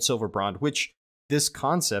this gold, silver, bronze, which this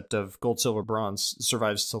concept of gold, silver, bronze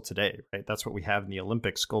survives till today, right? That's what we have in the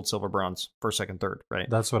Olympics, gold, silver, bronze, first, second, third, right?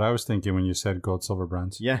 That's what I was thinking when you said gold, silver,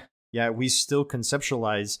 bronze. Yeah. Yeah, we still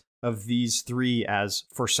conceptualize of these three as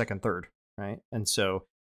first, second, third, right? And so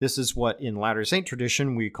this is what in Latter-day Saint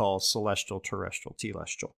tradition we call celestial, terrestrial,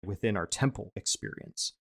 telestial within our temple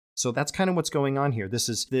experience. So that's kind of what's going on here. This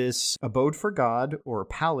is this abode for God or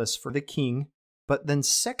palace for the king. But then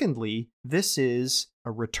secondly, this is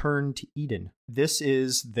a return to Eden. This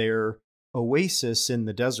is their oasis in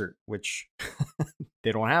the desert, which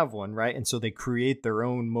they don't have one, right? And so they create their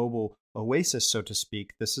own mobile oasis, so to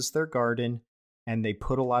speak. This is their garden, and they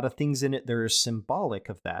put a lot of things in it that are symbolic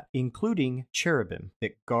of that, including cherubim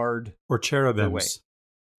that guard or cherubims. The way.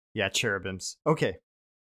 Yeah, cherubims. Okay.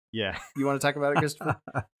 Yeah. You want to talk about it, Christopher?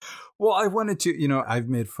 Well, I wanted to, I've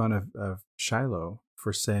made fun of Shiloh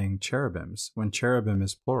for saying cherubims when cherubim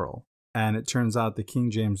is plural. And it turns out the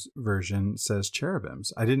King James Version says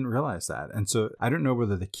cherubims. I didn't realize that. And so I don't know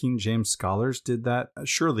whether the King James scholars did that.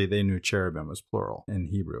 Surely they knew cherubim was plural in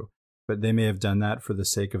Hebrew, but they may have done that for the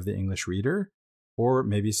sake of the English reader, or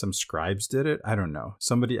maybe some scribes did it. I don't know.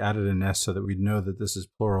 Somebody added an S so that we'd know that this is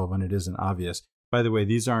plural when it isn't obvious. By the way,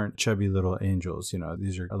 these aren't chubby little angels.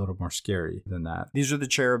 These are a little more scary than that. These are the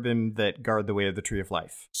cherubim that guard the way of the tree of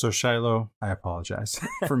life. So Shiloh, I apologize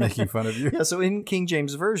for making fun of you. Yeah, so in King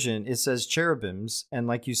James Version, it says cherubims. And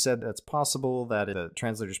like you said, that's possible that the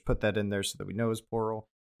translators put that in there so that we know it's plural.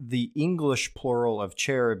 The English plural of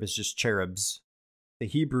cherub is just cherubs. The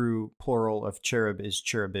Hebrew plural of cherub is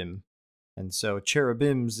cherubim. And so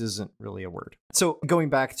cherubims isn't really a word. So going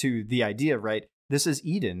back to the idea, right? This is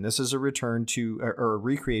Eden. This is a return to, or a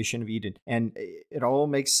recreation of Eden. And it all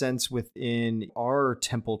makes sense within our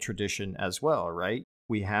temple tradition as well, right?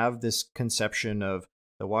 We have this conception of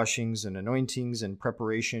the washings and anointings and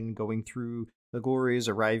preparation going through the glories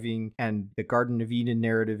arriving, and the Garden of Eden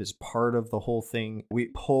narrative is part of the whole thing. We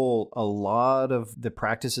pull a lot of the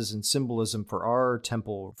practices and symbolism for our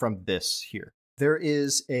temple from this here. There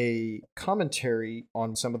is a commentary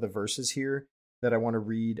on some of the verses here that I want to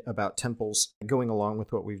read about temples going along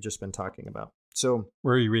with what we've just been talking about. So,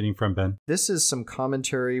 where are you reading from, Ben? This is some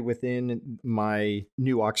commentary within my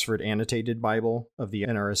New Oxford Annotated Bible of the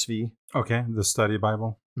NRSV. Okay, the study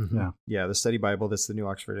Bible. Mm-hmm. Yeah, the study Bible. That's the New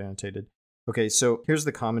Oxford Annotated. Okay, so here's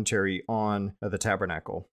the commentary on the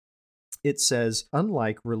tabernacle. It says,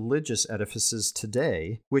 unlike religious edifices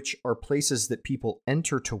today, which are places that people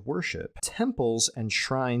enter to worship, temples and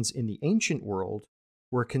shrines in the ancient world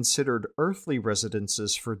were considered earthly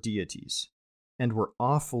residences for deities and were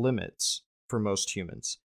off limits for most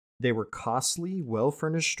humans. They were costly,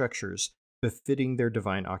 well-furnished structures befitting their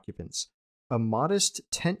divine occupants. A modest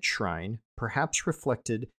tent shrine, perhaps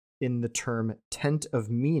reflected in the term tent of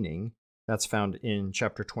meaning, that's found in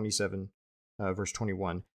chapter 27, verse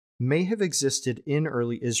 21, may have existed in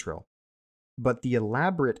early Israel, but the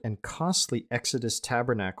elaborate and costly Exodus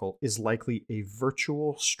tabernacle is likely a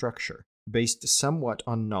virtual structure based somewhat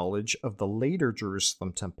on knowledge of the later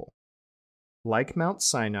Jerusalem temple. Like Mount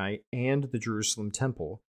Sinai and the Jerusalem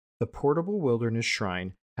temple, the portable wilderness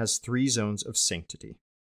shrine has 3 zones of sanctity.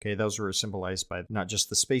 Okay, those were symbolized by not just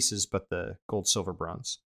the spaces, but the gold, silver,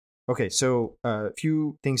 bronze. Okay, so a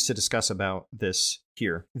few things to discuss about this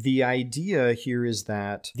here. The idea here is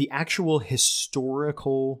that the actual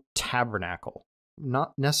historical tabernacle,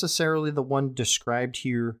 not necessarily the one described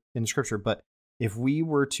here in Scripture, but if we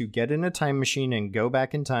were to get in a time machine and go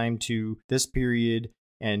back in time to this period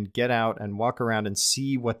and get out and walk around and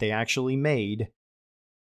see what they actually made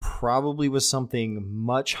probably was something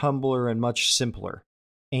much humbler and much simpler.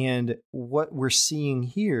 And what we're seeing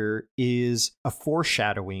here is a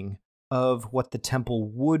foreshadowing of what the temple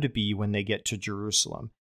would be when they get to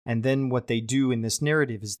Jerusalem. And then what they do in this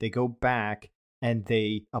narrative is they go back and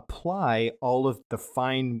they apply all of the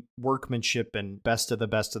fine workmanship and best of the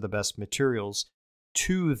best of the best materials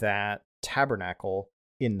to that tabernacle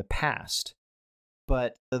in the past.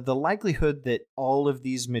 But the likelihood that all of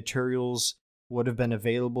these materials would have been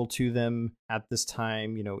available to them at this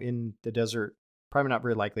time, in the desert, probably not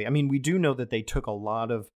very likely. I mean, we do know that they took a lot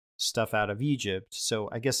of stuff out of Egypt, so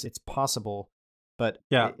I guess it's possible. But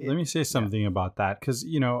let me say something about that, because,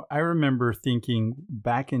 I remember thinking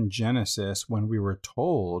back in Genesis when we were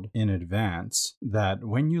told in advance that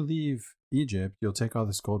when you leave Egypt, you'll take all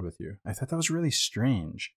this gold with you. I thought that was really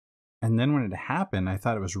strange. And then when it happened, I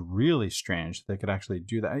thought it was really strange that they could actually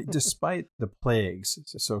do that. Despite the plagues,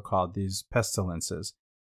 so-called, these pestilences,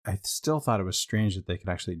 I still thought it was strange that they could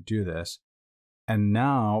actually do this. And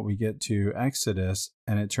now we get to Exodus,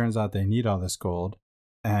 and it turns out they need all this gold.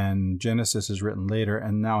 And Genesis is written later,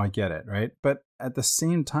 and now I get it, right? But at the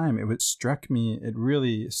same time, it struck me, it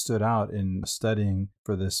really stood out in studying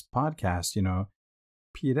for this podcast.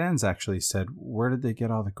 Pete Enns actually said, where did they get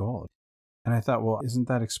all the gold? And I thought, well, isn't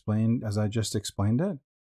that explained as I just explained it?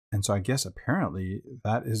 And so I guess apparently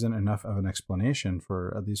that isn't enough of an explanation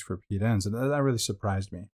for, at least for Pete Enns. And that really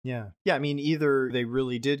surprised me. Yeah. I mean, either they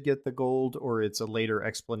really did get the gold or it's a later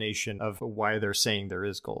explanation of why they're saying there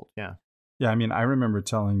is gold. Yeah. Yeah. I mean, I remember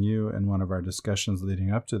telling you in one of our discussions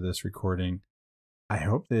leading up to this recording, I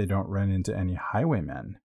hope they don't run into any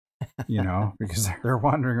highwaymen, because they're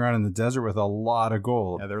wandering around in the desert with a lot of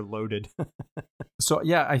gold. Yeah, they're loaded. So,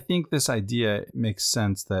 yeah, I think this idea makes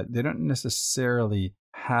sense that they don't necessarily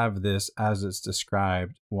have this as it's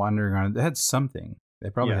described wandering around. They had something.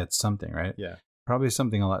 They probably had something, right? Yeah. Probably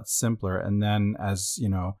something a lot simpler. And then as,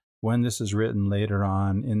 when this is written later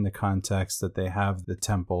on in the context that they have the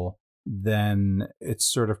temple, then it's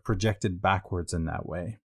sort of projected backwards in that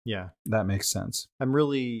way. Yeah. That makes sense. I'm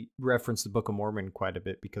really referenced the Book of Mormon quite a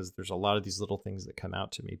bit because there's a lot of these little things that come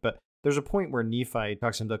out to me. But there's a point where Nephi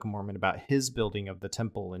talks in the Book of Mormon about his building of the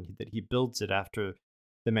temple and that he builds it after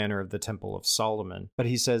the manner of the Temple of Solomon. But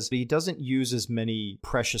he says he doesn't use as many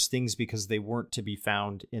precious things because they weren't to be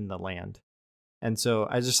found in the land. And so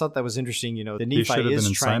I just thought that was interesting, the Nephi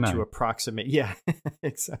is trying to approximate. Yeah,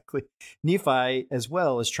 exactly. Nephi as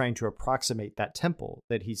well is trying to approximate that temple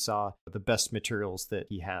that he saw, the best materials that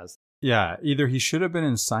he has. Yeah, either he should have been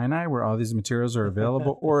in Sinai where all these materials are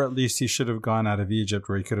available, or at least he should have gone out of Egypt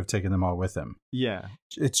where he could have taken them all with him. Yeah.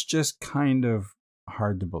 It's just kind of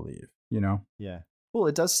hard to believe, Yeah. Well,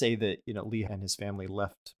 it does say that, Leah and his family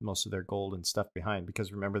left most of their gold and stuff behind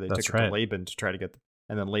because remember they took it to Laban to try to get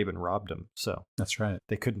and then Laban robbed him. So that's right.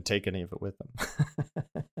 They couldn't take any of it with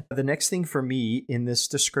them. The next thing for me in this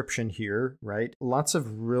description here, right? Lots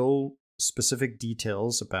of real specific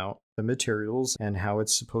details about the materials and how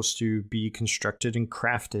it's supposed to be constructed and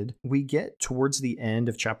crafted. We get towards the end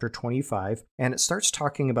of chapter 25 and it starts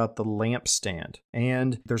talking about the lampstand.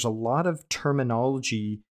 And there's a lot of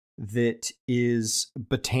terminology that is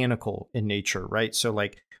botanical in nature, right? So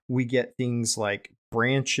like we get things like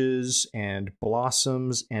branches and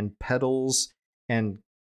blossoms and petals and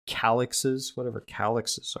calyxes, whatever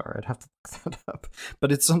calyxes are. I'd have to look that up.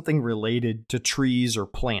 But it's something related to trees or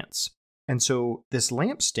plants. And so this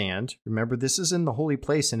lampstand, remember, this is in the holy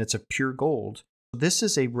place and it's of pure gold. This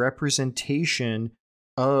is a representation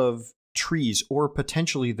of trees or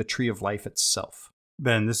potentially the tree of life itself.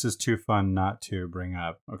 Ben, this is too fun not to bring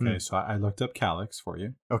up. Okay, so I looked up calyx for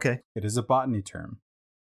you. Okay. It is a botany term.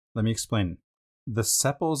 Let me explain. The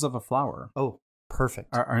sepals of a flower. Oh, perfect.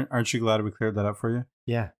 Aren't you glad we cleared that up for you?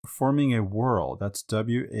 Yeah. Forming a whorl, that's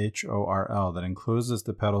WHORL, that encloses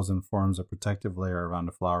the petals and forms a protective layer around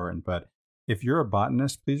a flower and bud. If you're a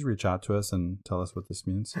botanist, please reach out to us and tell us what this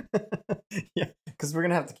means. Yeah, because we're going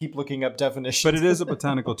to have to keep looking up definitions. But it is a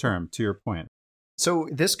botanical term, to your point. So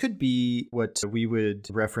this could be what we would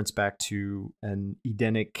reference back to an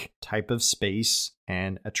Edenic type of space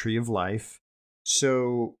and a tree of life.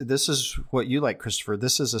 So this is what you like, Christopher.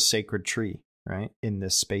 This is a sacred tree, right, in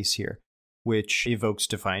this space here, which evokes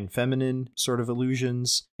divine feminine sort of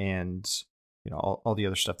illusions and, all the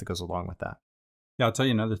other stuff that goes along with that. Yeah, I'll tell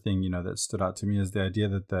you another thing, that stood out to me is the idea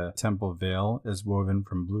that the temple veil is woven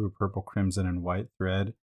from blue, purple, crimson, and white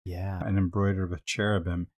thread. Yeah. And embroidered with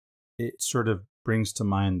cherubim. It sort of brings to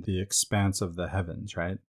mind the expanse of the heavens,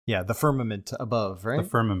 right? Yeah, the firmament above, right? The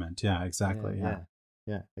firmament, yeah, exactly.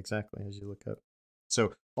 Yeah, exactly, as you look up.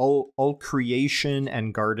 So all creation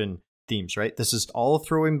and garden themes, right? This is all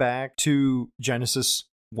throwing back to Genesis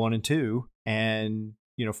 1 and 2, and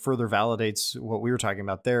further validates what we were talking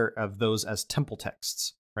about there of those as temple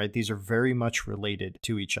texts, right? These are very much related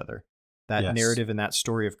to each other. That narrative and that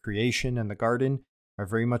story of creation and the garden are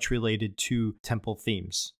very much related to temple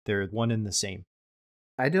themes. They're one and the same.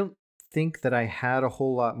 I don't think that I had a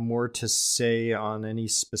whole lot more to say on any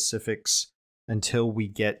specifics until we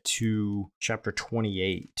get to chapter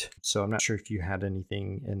 28. So I'm not sure if you had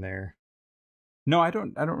anything in there. No, I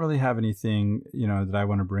don't really have anything, that I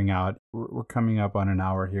want to bring out. We're coming up on an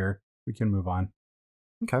hour here. We can move on.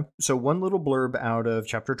 Okay. So one little blurb out of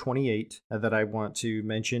chapter 28 that I want to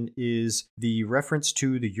mention is the reference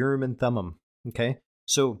to the Urim and Thummim. Okay.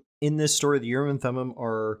 So in this story, the Urim and Thummim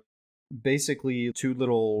are basically two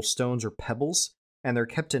little stones or pebbles, and they're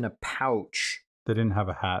kept in a pouch. They didn't have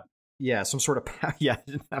a hat. Yeah, some sort of pouch. Yeah,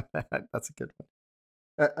 I didn't have that. That's a good one.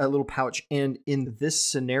 A little pouch. And in this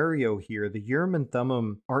scenario here, the Urim and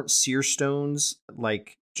Thummim aren't seer stones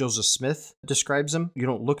like Joseph Smith describes them. You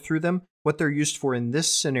don't look through them. What they're used for in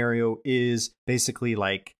this scenario is basically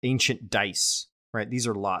like ancient dice, right? These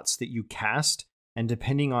are lots that you cast, and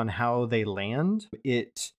depending on how they land,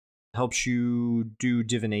 it helps you do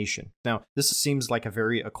divination. Now, this seems like a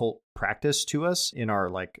very occult practice to us in our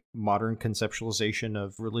like modern conceptualization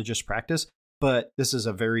of religious practice. But this is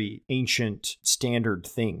a very ancient standard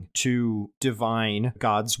thing to divine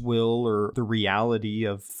God's will or the reality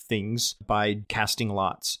of things by casting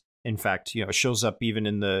lots. In fact, it shows up even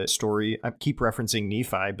in the story. I keep referencing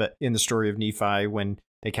Nephi, but in the story of Nephi, when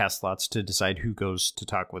they cast lots to decide who goes to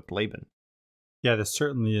talk with Laban. Yeah, this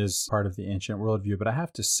certainly is part of the ancient worldview. But I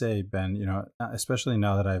have to say, Ben, especially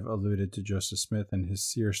now that I've alluded to Joseph Smith and his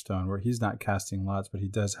seer stone, where he's not casting lots, but he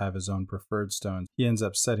does have his own preferred stones. He ends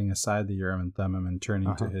up setting aside the Urim and Thummim and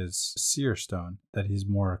turning to his seer stone that he's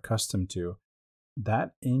more accustomed to.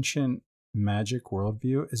 That ancient magic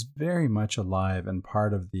worldview is very much alive and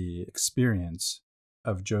part of the experience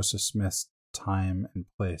of Joseph Smith's time and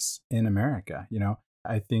place in America.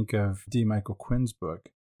 I think of D. Michael Quinn's book,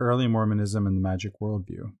 Early Mormonism and the Magic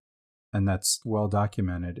Worldview. And that's well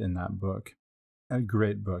documented in that book. A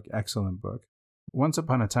great book, excellent book. Once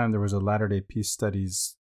upon a time, there was a Latter-day Peace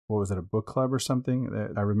Studies, a book club or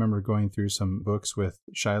something? I remember going through some books with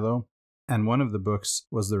Shiloh, and one of the books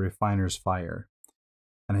was The Refiner's Fire.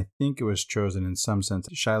 And I think it was chosen in some sense.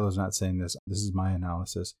 Shiloh's not saying this is my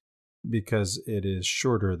analysis, because it is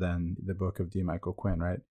shorter than the book of D. Michael Quinn,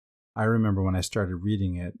 right? I remember when I started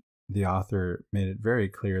reading it, the author made it very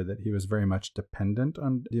clear that he was very much dependent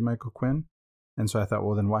on D. Michael Quinn. And so I thought,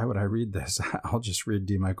 well, then why would I read this? I'll just read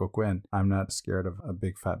D. Michael Quinn. I'm not scared of a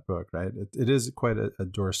big fat book, right? It is quite a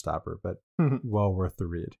doorstopper, but well worth the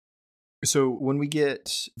read. So when we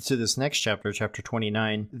get to this next chapter, chapter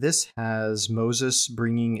 29, this has Moses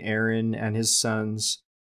bringing Aaron and his sons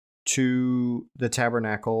to the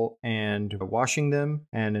tabernacle and washing them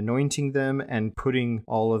and anointing them and putting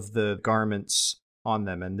all of the garments on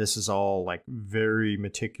them. And this is all like very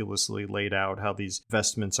meticulously laid out how these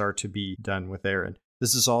vestments are to be done with Aaron.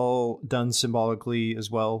 This is all done symbolically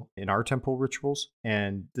as well in our temple rituals,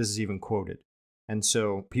 and this is even quoted. And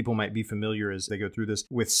so people might be familiar as they go through this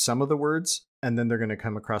with some of the words, and then they're going to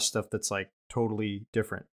come across stuff that's like totally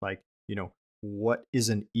different. Like, what is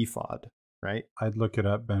an ephod, right? I'd look it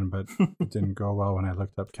up, Ben, but it didn't go well when I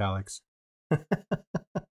looked up calyx.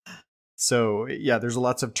 So yeah, there's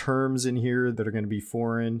lots of terms in here that are going to be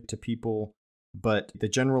foreign to people, but the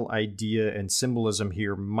general idea and symbolism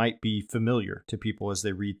here might be familiar to people as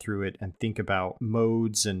they read through it and think about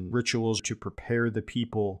modes and rituals to prepare the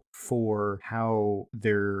people for how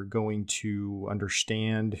they're going to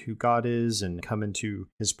understand who God is and come into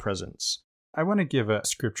his presence. I want to give a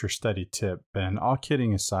scripture study tip, Ben. All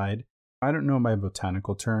kidding aside, I don't know my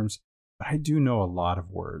botanical terms, but I do know a lot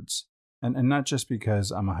of words. And not just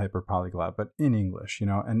because I'm a hyper polyglot, but in English,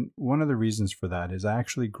 and one of the reasons for that is I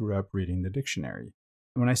actually grew up reading the dictionary.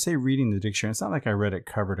 When I say reading the dictionary, it's not like I read it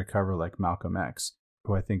cover to cover like Malcolm X,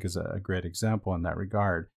 who I think is a great example in that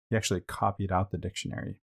regard. He actually copied out the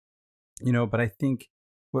dictionary. But I think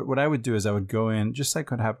what I would do is I would go in, just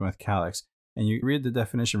like what happened with calyx, and you read the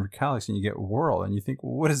definition for calyx and you get whirl, and you think,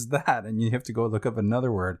 well, what is that? And you have to go look up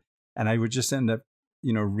another word. And I would just end up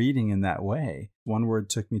reading in that way. One word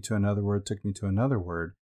took me to another word, took me to another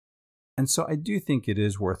word. And so I do think it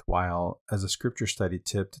is worthwhile as a scripture study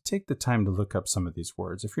tip to take the time to look up some of these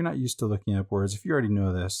words. If you're not used to looking up words, if you already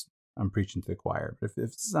know this, I'm preaching to the choir. But if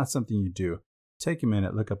it's not something you do, take a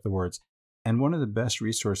minute, look up the words. And one of the best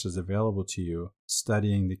resources available to you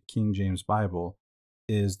studying the King James Bible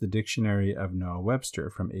is the Dictionary of Noah Webster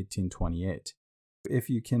from 1828. If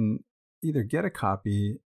you can either get a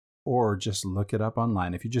copy or just look it up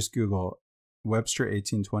online, if you just Google Webster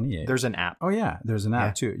 1828. There's an app. Oh, yeah. There's an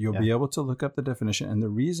app too. You'll be able to look up the definition. And the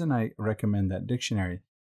reason I recommend that dictionary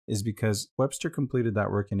is because Webster completed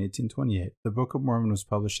that work in 1828. The Book of Mormon was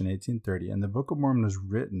published in 1830. And the Book of Mormon was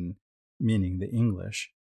written, meaning the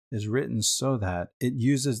English, is written so that it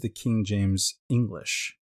uses the King James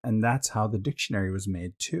English. And that's how the dictionary was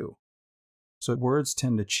made too. So words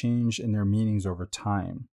tend to change in their meanings over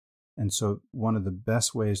time. And so one of the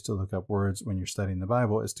best ways to look up words when you're studying the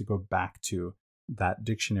Bible is to go back to that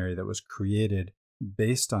dictionary that was created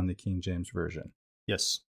based on the King James Version.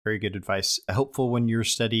 Yes, very good advice. Helpful when you're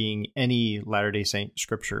studying any Latter-day Saint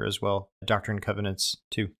scripture as well. Doctrine and Covenants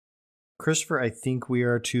too. Christopher, I think we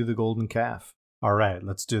are to the golden calf. All right,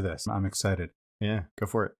 let's do this. I'm excited. Yeah, go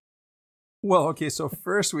for it. Well, okay, so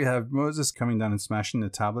first we have Moses coming down and smashing the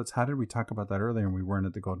tablets. How did we talk about that earlier and we weren't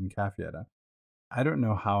at the golden calf yet? I don't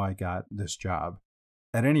know how I got this job.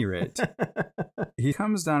 At any rate, he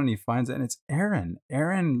comes down and he finds it, and it's Aaron.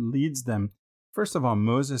 Aaron leads them. First of all,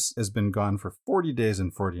 Moses has been gone for 40 days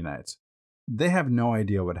and 40 nights. They have no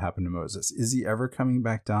idea what happened to Moses. Is he ever coming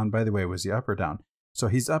back down? By the way, was he up or down? So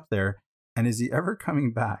he's up there, and is he ever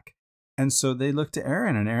coming back? And so they look to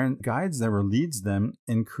Aaron, and Aaron guides them or leads them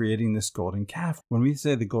in creating this golden calf. When we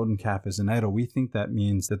say the golden calf is an idol, we think that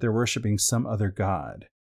means that they're worshiping some other god.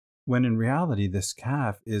 When in reality, this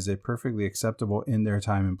calf is a perfectly acceptable in their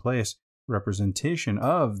time and place representation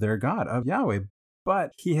of their God, of Yahweh.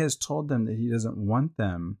 But he has told them that he doesn't want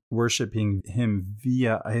them worshiping him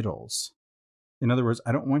via idols. In other words,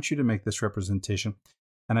 I don't want you to make this representation.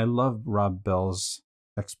 And I love Rob Bell's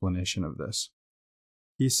explanation of this.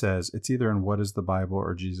 He says it's either in What is the Bible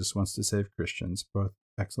or Jesus Wants to Save Christians, both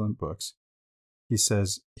excellent books. He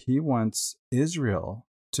says he wants Israel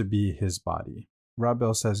to be his body. Rob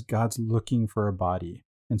Bell says God's looking for a body.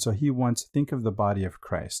 And so he wants, think of the body of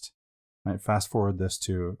Christ. Right? Fast forward this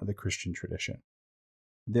to the Christian tradition.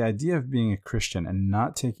 The idea of being a Christian and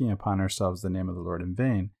not taking upon ourselves the name of the Lord in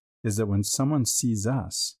vain is that when someone sees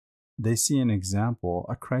us, they see an example,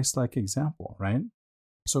 a Christ-like example, right?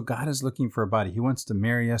 So God is looking for a body. He wants to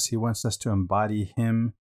marry us. He wants us to embody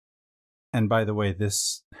him. And by the way,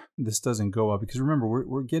 this doesn't go well because remember,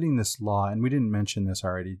 we're getting this law, and we didn't mention this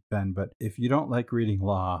already, Ben, but if you don't like reading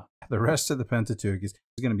law, the rest of the Pentateuch is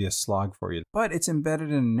going to be a slog for you. But it's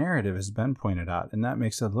embedded in a narrative, as Ben pointed out, and that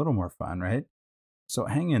makes it a little more fun, right? So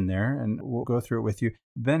hang in there, and we'll go through it with you.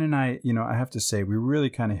 Ben and I have to say, we really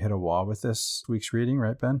kind of hit a wall with this week's reading,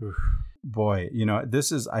 right, Ben? Oof. Boy,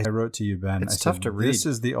 this is, I wrote to you, Ben. It's tough to read. This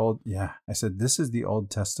is the Old, I said, this is the Old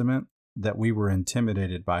Testament that we were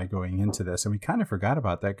intimidated by going into this. And we kind of forgot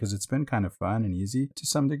about that because it's been kind of fun and easy to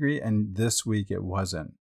some degree. And this week it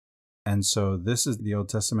wasn't. And so this is the Old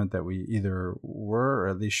Testament that we either were or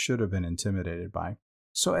at least should have been intimidated by.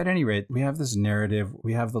 So at any rate, we have this narrative.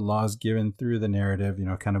 We have the laws given through the narrative,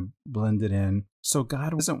 kind of blended in. So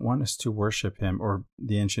God doesn't want us to worship him, or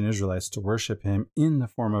the ancient Israelites to worship him in the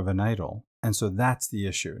form of an idol. And so that's the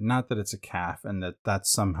issue. Not that it's a calf and that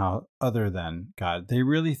that's somehow other than God. They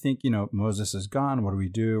really think, Moses is gone. What do we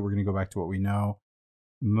do? We're going to go back to what we know.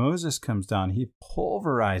 Moses comes down. He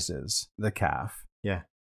pulverizes the calf. Yeah.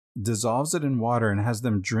 Dissolves it in water and has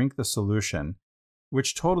them drink the solution,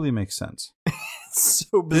 which totally makes sense.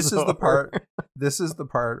 So bizarre. This is the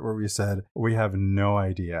part where we said we have no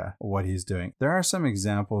idea what he's doing. There are some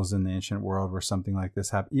examples in the ancient world where something like this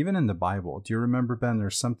happened, even in the Bible. Do you remember, Ben?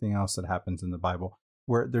 There's something else that happens in the Bible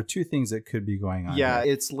where there are two things that could be going on. Yeah,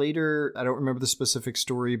 here. It's later. I don't remember the specific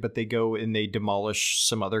story, but they go and they demolish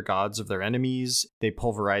some other gods of their enemies. They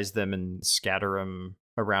pulverize them and scatter them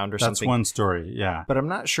around or something. That's one story, yeah. But I'm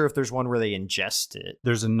not sure if there's one where they ingest it.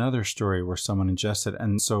 There's another story where someone ingested,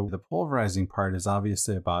 and so the pulverizing part is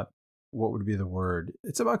obviously about, what would be the word?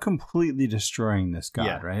 It's about completely destroying this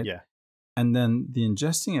god, right? Yeah. And then the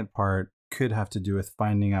ingesting it part could have to do with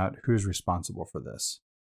finding out who's responsible for this.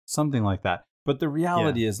 Something like that. But the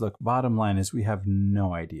reality is, look, bottom line is we have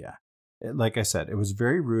no idea. Like I said, it was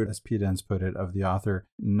very rude, as Pete Enns put it, of the author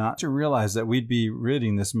not to realize that we'd be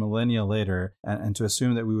reading this millennia later and to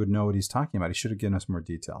assume that we would know what he's talking about. He should have given us more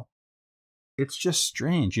detail. It's just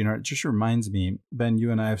strange. It just reminds me, Ben,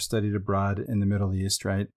 you and I have studied abroad in the Middle East,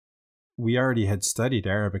 right? We already had studied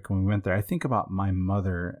Arabic when we went there. I think about my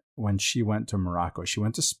mother when she went to Morocco. She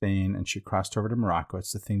went to Spain and she crossed over to Morocco.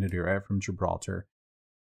 It's the thing to do, right, from Gibraltar.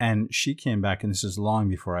 And she came back, and this is long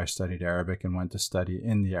before I studied Arabic and went to study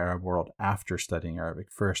in the Arab world after studying Arabic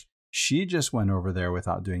first. She just went over there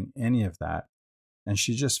without doing any of that. And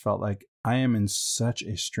she just felt like, I am in such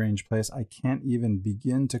a strange place. I can't even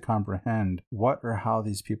begin to comprehend what or how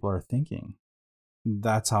these people are thinking.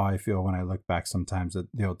 That's how I feel when I look back sometimes at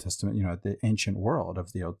the Old Testament, at the ancient world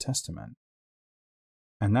of the Old Testament.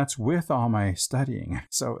 And that's with all my studying.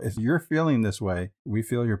 So if you're feeling this way, we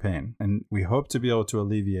feel your pain, and we hope to be able to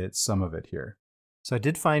alleviate some of it here. So I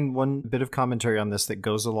did find one bit of commentary on this that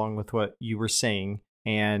goes along with what you were saying.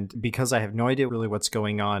 And because I have no idea really what's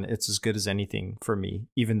going on, it's as good as anything for me,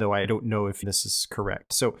 even though I don't know if this is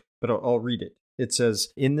correct. But I'll read it. It says,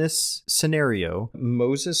 in this scenario,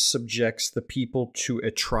 Moses subjects the people to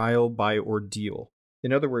a trial by ordeal.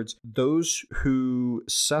 In other words, those who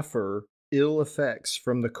suffer ill effects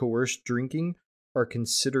from the coerced drinking are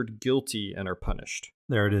considered guilty and are punished.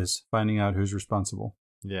 There it is, finding out who's responsible.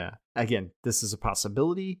 Yeah. Again, this is a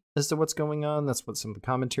possibility as to what's going on. That's what some of the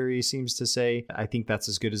commentary seems to say. I think that's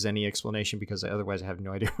as good as any explanation because otherwise I have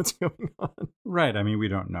no idea what's going on. Right. I mean, we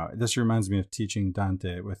don't know. This reminds me of teaching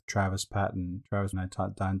Dante with Travis Patton. Travis and I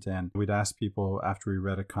taught Dante, and we'd ask people after we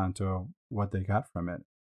read a canto what they got from it.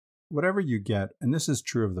 Whatever you get, and this is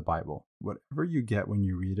true of the Bible, whatever you get when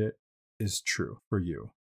you read it is true for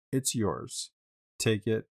you. It's yours. Take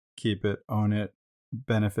it, keep it, own it,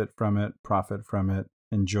 benefit from it, profit from it,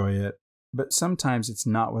 enjoy it. But sometimes it's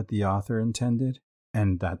not what the author intended,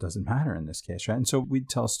 and that doesn't matter in this case, right? And so we'd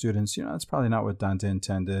tell students, it's probably not what Dante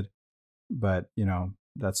intended, but,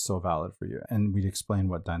 that's still valid for you. And we'd explain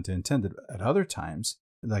what Dante intended. At other times,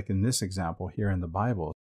 like in this example here in the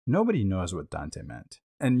Bible, nobody knows what Dante meant.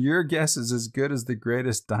 And your guess is as good as the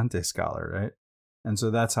greatest Dante scholar, right? And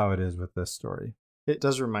so that's how it is with this story. It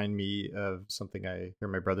does remind me of something I hear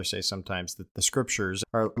my brother say sometimes, that the scriptures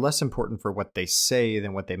are less important for what they say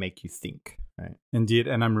than what they make you think, right? Indeed.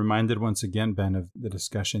 And I'm reminded once again, Ben, of the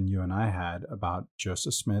discussion you and I had about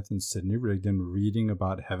Joseph Smith and Sidney Rigdon reading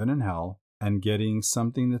about heaven and hell and getting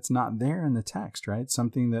something that's not there in the text, right?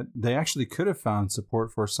 Something that they actually could have found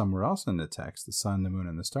support for somewhere else in the text, the sun, the moon,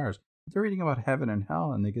 and the stars. They're reading about heaven and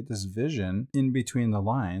hell, and they get this vision in between the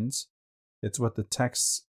lines. It's what the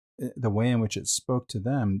text, the way in which it spoke to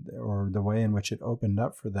them, or the way in which it opened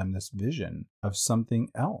up for them this vision of something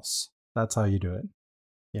else. That's how you do it.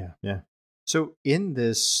 Yeah. So in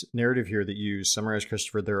this narrative here that you summarized,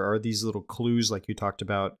 Christopher, there are these little clues like you talked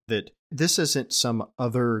about, that this isn't some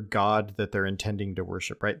other god that they're intending to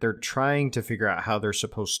worship, right? They're trying to figure out how they're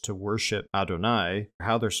supposed to worship Adonai,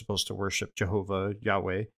 how they're supposed to worship Jehovah,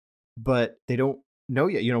 Yahweh, but they don't know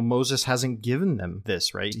yet. Moses hasn't given them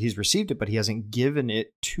this, right? He's received it, but he hasn't given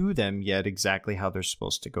it to them yet exactly how they're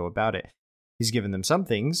supposed to go about it. He's given them some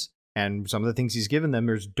things, and some of the things he's given them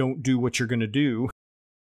is don't do what you're going to do.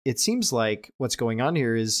 It seems like what's going on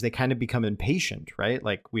here is they kind of become impatient, right?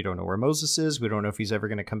 Like, we don't know where Moses is. We don't know if he's ever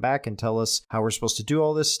going to come back and tell us how we're supposed to do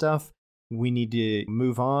all this stuff. We need to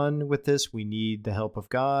move on with this. We need the help of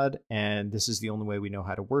God, and this is the only way we know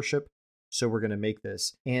how to worship. So we're going to make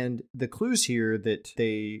this. And the clues here that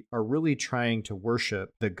they are really trying to worship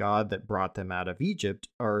the God that brought them out of Egypt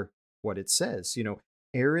are what it says.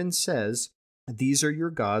 Aaron says, "These are your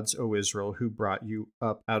gods, O Israel, who brought you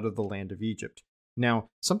up out of the land of Egypt." Now,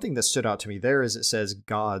 something that stood out to me there is it says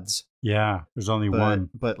gods. Yeah, there's only one.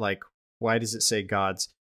 But why does it say gods?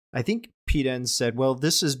 I think Pete Enns said, well,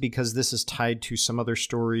 this is because this is tied to some other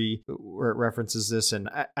story where it references this. And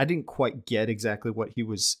I didn't quite get exactly what he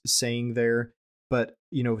was saying there. But,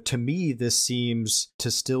 to me, this seems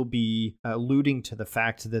to still be alluding to the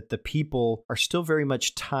fact that the people are still very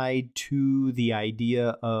much tied to the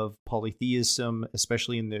idea of polytheism,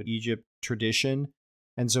 especially in the Egypt tradition.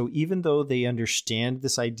 And so even though they understand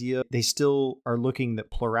this idea, they still are looking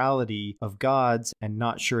at plurality of gods and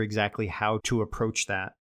not sure exactly how to approach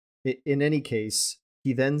that. In any case,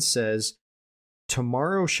 he then says,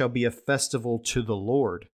 "Tomorrow shall be a festival to the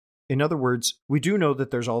Lord." In other words, we do know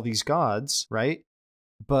that there's all these gods, right?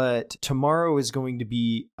 But tomorrow is going to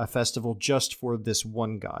be a festival just for this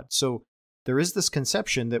one God. So there is this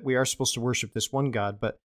conception that we are supposed to worship this one God,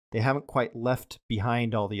 but they haven't quite left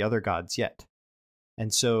behind all the other gods yet.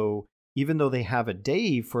 And so even though they have a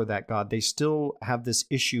day for that God, they still have this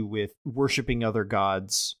issue with worshiping other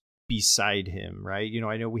gods beside him, right?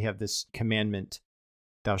 I know we have this commandment,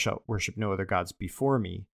 "Thou shalt worship no other gods before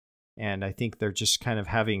me." And I think they're just kind of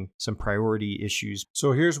having some priority issues.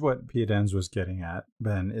 So here's what Pete Enns was getting at,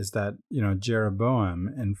 Ben, is that, Jeroboam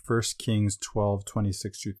in 1 Kings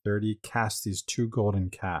 12:26-30 casts these 2 golden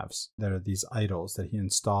calves that are these idols that he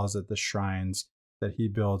installs at the shrines that he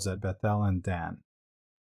builds at Bethel and Dan.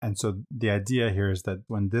 And so the idea here is that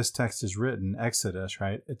when this text is written, Exodus,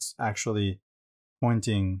 right, it's actually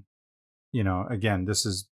pointing, again, this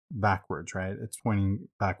is backwards, right? It's pointing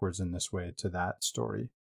backwards in this way to that story.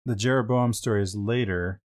 The Jeroboam story is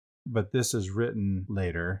later, but this is written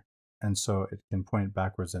later. And so it can point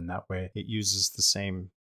backwards in that way. It uses the same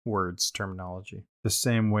words, terminology. The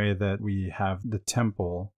same way that we have the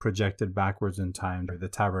temple projected backwards in time, or the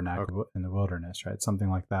tabernacle in the wilderness, right? Something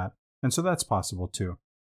like that. And so that's possible too.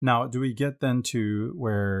 Now, do we get then to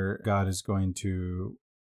where God is going to,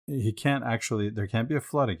 there can't be a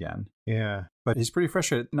flood again. Yeah. But he's pretty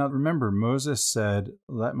frustrated. Now, remember, Moses said,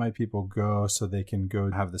 let my people go so they can go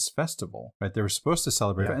have this festival, right? They were supposed to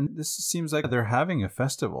celebrate. Yeah. And this seems like they're having a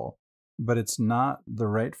festival, but it's not the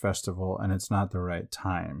right festival and it's not the right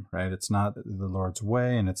time, right? It's not the Lord's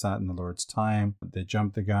way and it's not in the Lord's time. They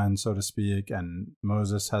jumped the gun, so to speak, and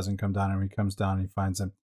Moses hasn't come down, and when he comes down and he finds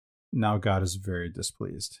him. Now God is very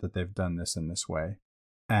displeased that they've done this in this way.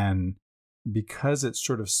 And because it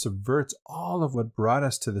sort of subverts all of what brought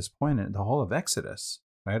us to this point in the whole of Exodus,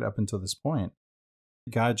 right? Up until this point,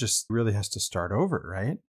 God just really has to start over,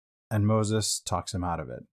 right? And Moses talks him out of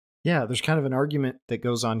it. Yeah, there's kind of an argument that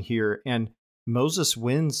goes on here, and Moses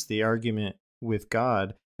wins the argument with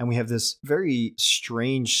God. And we have this very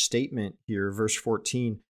strange statement here, verse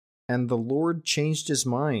 14. And the Lord changed his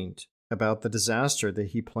mind about the disaster that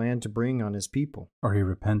he planned to bring on his people. Or he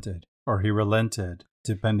repented, or he relented,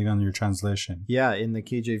 depending on your translation. Yeah, in the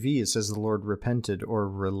KJV, it says the Lord repented or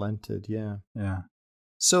relented. Yeah. Yeah.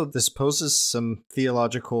 So this poses some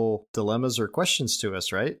theological dilemmas or questions to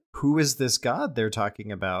us, right? Who is this God they're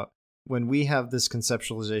talking about? When we have this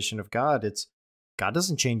conceptualization of God, it's God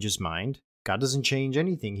doesn't change his mind. God doesn't change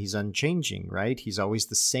anything. He's unchanging, right? He's always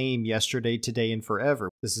the same yesterday, today, and forever.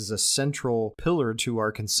 This is a central pillar to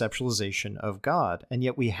our conceptualization of God. And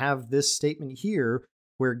yet we have this statement here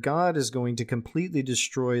where God is going to completely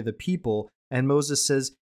destroy the people. And Moses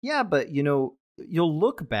says, yeah, but you'll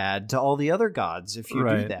look bad to all the other gods if you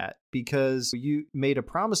do that, because you made a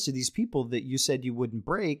promise to these people that you said you wouldn't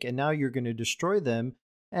break, and now you're going to destroy them.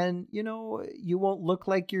 And, you won't look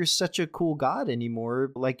like you're such a cool God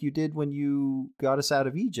anymore, like you did when you got us out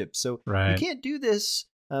of Egypt. So you can't do this.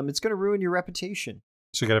 It's going to ruin your reputation.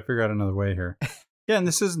 So you got to figure out another way here. Yeah, and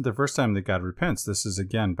this isn't the first time that God repents. This is,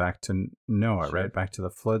 again, back to Noah, right? Back to the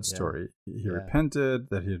flood story. He repented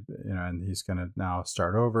that and he's going to now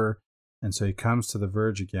start over. And so he comes to the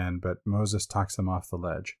verge again, but Moses talks him off the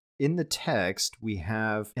ledge. In the text, we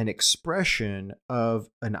have an expression of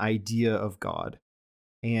an idea of God.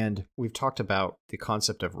 And we've talked about the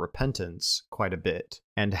concept of repentance quite a bit,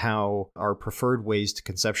 and how our preferred ways to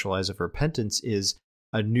conceptualize of repentance is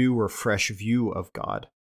a new or fresh view of God.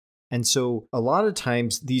 And so a lot of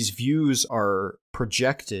times these views are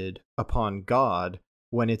projected upon God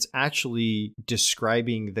when it's actually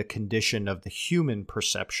describing the condition of the human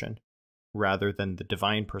perception rather than the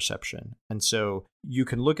divine perception. And so you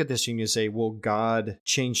can look at this and you say, well, God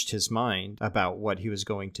changed his mind about what he was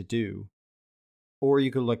going to do. Or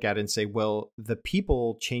you could look at it and say, well, the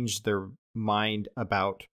people changed their mind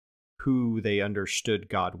about who they understood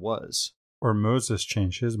God was. Or Moses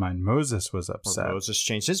changed his mind. Moses was upset. Or Moses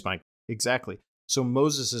changed his mind. Exactly. So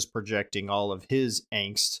Moses is projecting all of his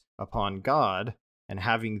angst upon God and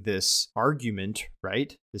having this argument,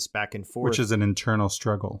 right? This back and forth. Which is an internal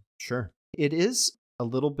struggle. Sure. It is a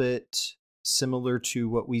little bit similar to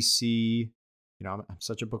what we see. I'm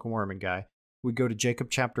such a Book of Mormon guy. We go to Jacob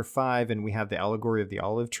chapter 5 and we have the allegory of the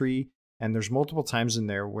olive tree. And there's multiple times in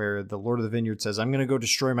there where the Lord of the vineyard says, I'm going to go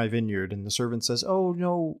destroy my vineyard. And the servant says, oh,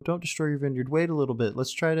 no, don't destroy your vineyard. Wait a little bit.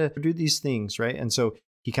 Let's try to do these things, right? And so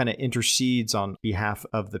he kind of intercedes on behalf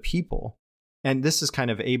of the people. And this is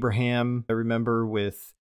kind of Abraham, I remember,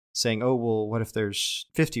 with saying, oh, well, what if there's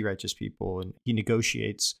 50 righteous people? And he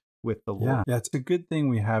negotiates with the Lord. Yeah, it's a good thing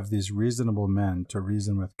we have these reasonable men to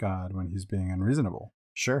reason with God when he's being unreasonable.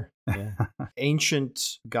 Sure. Yeah.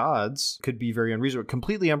 Ancient gods could be very unreasonable,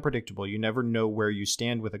 completely unpredictable. You never know where you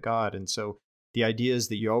stand with a god. And so the idea is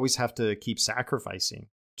that you always have to keep sacrificing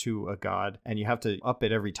to a god, and you have to up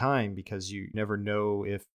it every time because you never know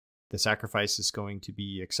if the sacrifice is going to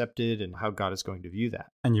be accepted and how God is going to view that.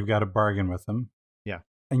 And you've got to bargain with them. Yeah.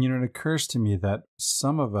 And it occurs to me that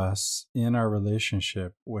some of us in our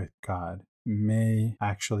relationship with God may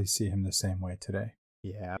actually see him the same way today.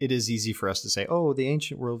 Yeah, it is easy for us to say, oh, the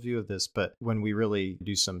ancient worldview of this. But when we really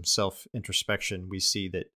do some self-introspection, we see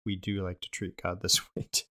that we do like to treat God this way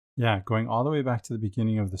too. Yeah, going all the way back to the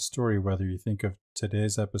beginning of the story, whether you think of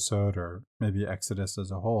today's episode or maybe Exodus as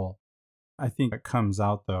a whole, I think it comes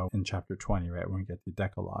out, though, in chapter 20, right, when we get the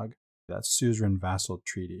Decalogue, that suzerain vassal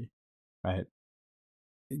treaty, right?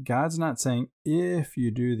 God's not saying, if you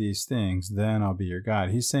do these things, then I'll be your God.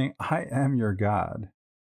 He's saying, I am your God.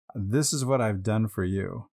 This is what I've done for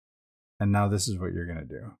you. And now this is what you're going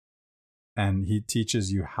to do. And he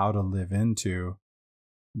teaches you how to live into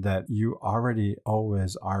that you already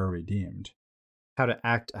always are redeemed. How to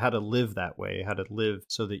act, how to live that way, how to live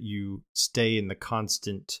so that you stay in the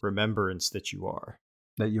constant remembrance that you are.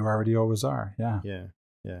 That you already always are, yeah.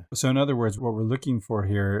 Yeah. So in other words, what we're looking for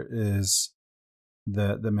here is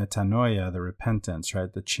the metanoia, the repentance,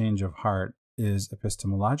 right? The change of heart is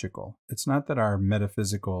epistemological. It's not that our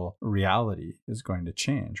metaphysical reality is going to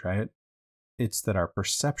change, right? It's that our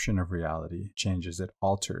perception of reality changes, it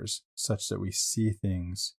alters, such that we see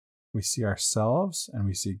things, we see ourselves and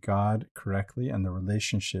we see God correctly, and the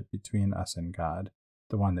relationship between us and God,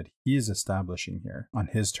 the one that He's establishing here on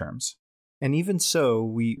His terms. And even so,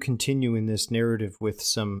 we continue in this narrative with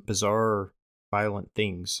some bizarre, violent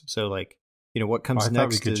things. So, like, what comes next? I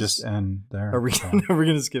thought we could just end there. Are we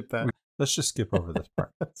going to skip that? Let's just skip over this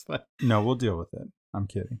part. That's fine. No, we'll deal with it. I'm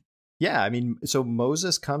kidding. Yeah, I mean, so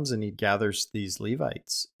Moses comes and he gathers these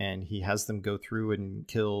Levites and he has them go through and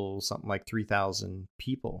kill something like 3,000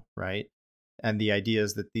 people, right? And the idea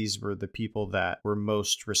is that these were the people that were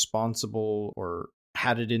most responsible or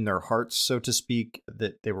had it in their hearts, so to speak,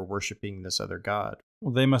 that they were worshiping this other god.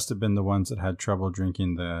 Well, they must have been the ones that had trouble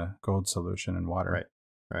drinking the gold solution in water.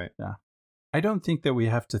 Right. Yeah. I don't think that we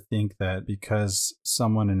have to think that because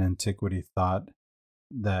someone in antiquity thought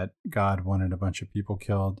that God wanted a bunch of people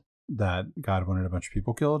killed, that God wanted a bunch of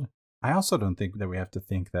people killed. I also don't think that we have to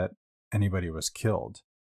think that anybody was killed.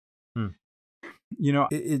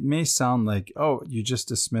 It may sound like, oh, you just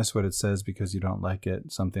dismiss what it says because you don't like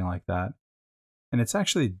it, something like that. And it's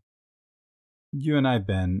actually, you and I,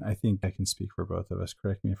 Ben, I think I can speak for both of us,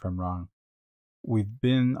 correct me if I'm wrong. We've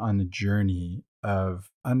been on a journey of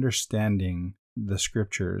understanding the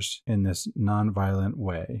scriptures in this nonviolent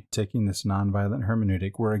way, taking this nonviolent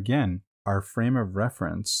hermeneutic where, again, our frame of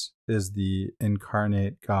reference is the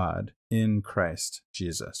incarnate God in Christ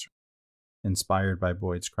Jesus, inspired by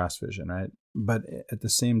Boyd's cross vision, right? But at the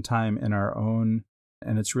same time, in our own,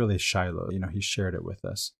 and it's really Shiloh, he shared it with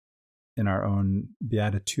us, in our own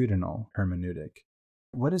beatitudinal hermeneutic.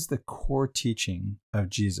 What is the core teaching of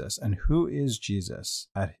Jesus, and who is Jesus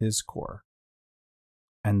at his core?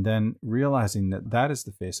 And then realizing that that is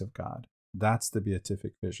the face of God. That's the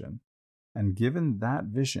beatific vision. And given that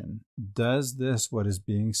vision, does this, what is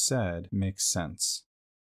being said, make sense?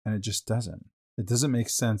 And it just doesn't. It doesn't make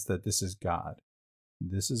sense that this is God.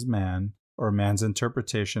 This is man, or man's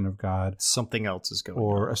interpretation of God. Something else is going on.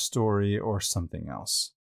 Or a story, or something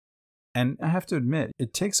else. And I have to admit,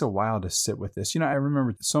 it takes a while to sit with this. I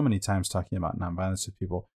remember so many times talking about nonviolence with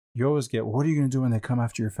people. You always get, what are you going to do when they come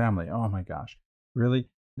after your family? Oh my gosh. Really?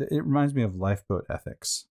 It reminds me of lifeboat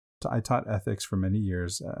ethics. I taught ethics for many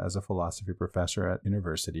years as a philosophy professor at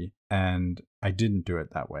university, and I didn't do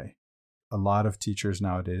it that way. A lot of teachers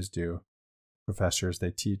nowadays do. Professors,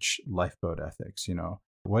 they teach lifeboat ethics.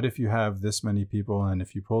 What if you have this many people, and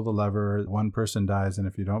if you pull the lever, one person dies, and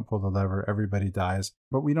if you don't pull the lever, everybody dies?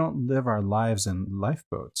 But we don't live our lives in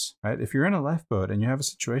lifeboats, right? If you're in a lifeboat and you have a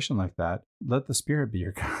situation like that, let the Spirit be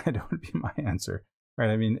your guide would be my answer,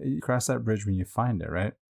 right? I mean, you cross that bridge when you find it,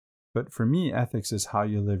 right? But for me, ethics is how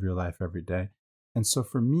you live your life every day. And so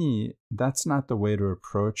for me, that's not the way to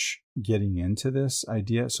approach getting into this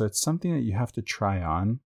idea. So it's something that you have to try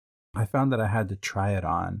on. I found that I had to try it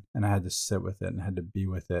on, and I had to sit with it and had to be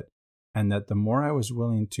with it. And that the more I was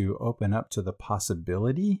willing to open up to the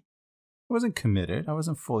possibility, I wasn't committed. I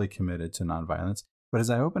wasn't fully committed to nonviolence. But as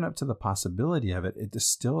I opened up to the possibility of it, it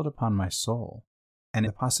distilled upon my soul. And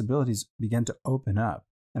the possibilities began to open up.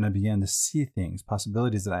 And I began to see things,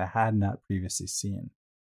 possibilities that I had not previously seen.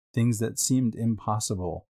 Things that seemed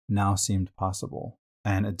impossible now seemed possible.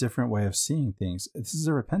 And a different way of seeing things. This is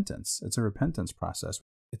a repentance. It's a repentance process.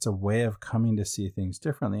 It's a way of coming to see things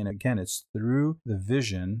differently. And again, it's through the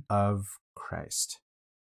vision of Christ,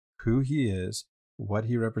 who he is, what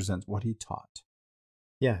he represents, what he taught.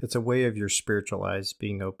 Yeah, it's a way of your spiritual eyes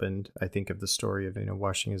being opened. I think of the story of,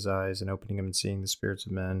 washing his eyes and opening them and seeing the spirits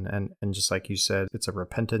of men. And just like you said, it's a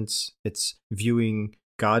repentance. It's viewing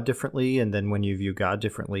God differently. And then when you view God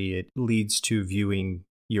differently, it leads to viewing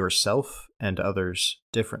yourself and others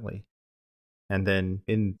differently. And then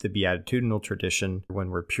in the beatitudinal tradition,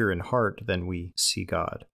 when we're pure in heart, then we see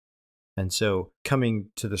God. And so coming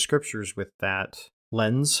to the scriptures with that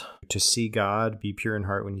lens, to see God, be pure in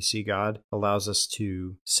heart when you see God, allows us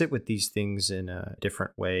to sit with these things in a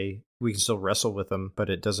different way. We can still wrestle with them, but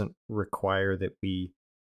it doesn't require that we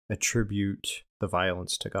attribute the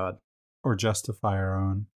violence to God. Or justify our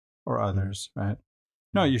own or others, right?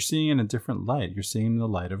 No, you're seeing in a different light. You're seeing the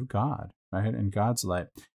light of God, right? In God's light.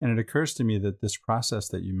 And it occurs to me that this process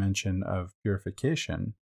that you mentioned of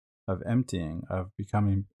purification, of emptying, of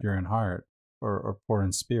becoming pure in heart or poor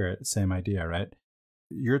in spirit, same idea, right?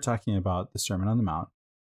 You're talking about the Sermon on the Mount,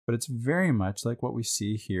 but it's very much like what we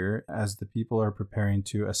see here as the people are preparing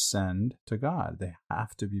to ascend to God. They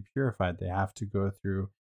have to be purified. They have to go through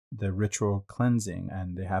the ritual cleansing,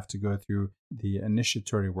 and they have to go through the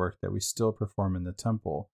initiatory work that we still perform in the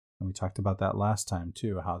temple. And we talked about that last time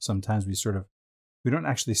too, how sometimes we don't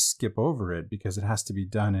actually skip over it because it has to be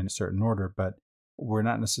done in a certain order, but we're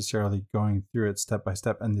not necessarily going through it step by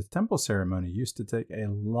step. And the temple ceremony used to take a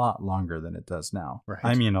lot longer than it does now. Right.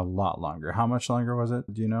 I mean, a lot longer. How much longer was it?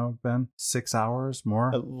 Do you know, Ben? 6 hours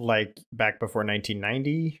more? Like back before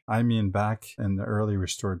 1990? I mean, back in the early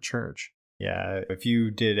restored church. Yeah, if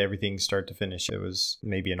you did everything start to finish, it was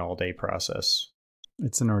maybe an all-day process.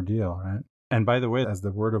 It's an ordeal, right? And by the way, as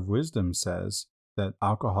the word of wisdom says, that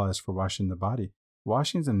alcohol is for washing the body.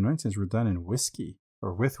 Washings and anointings were done in whiskey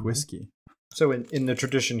or with whiskey. So in the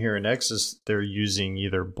tradition here in Exodus, they're using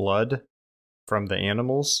either blood from the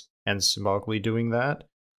animals and symbolically doing that,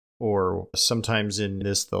 or sometimes in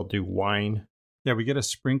this they'll do wine. Yeah, we get a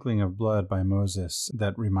sprinkling of blood by Moses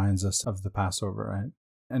that reminds us of the Passover, right?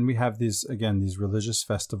 And we have these religious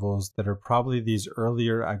festivals that are probably these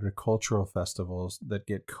earlier agricultural festivals that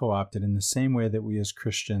get co-opted in the same way that we as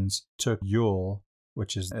Christians took Yule,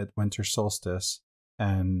 which is at winter solstice,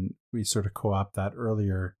 and we sort of co-opt that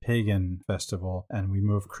earlier pagan festival, and we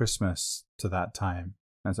move Christmas to that time.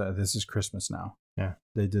 And so this is Christmas now. Yeah.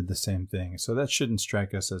 They did the same thing. So that shouldn't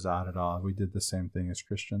strike us as odd at all. We did the same thing as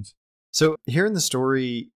Christians. So here in the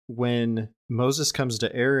story, when Moses comes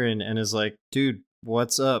to Aaron and is like, dude,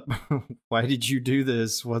 what's up? Why did you do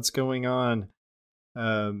this? What's going on?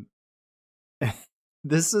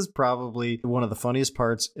 This is probably one of the funniest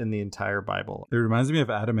parts in the entire Bible. It reminds me of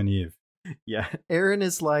Adam and Eve. Yeah. Aaron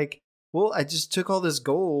is like, well, I just took all this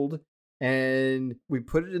gold and we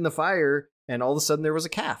put it in the fire and all of a sudden there was a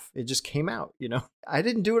calf. It just came out, I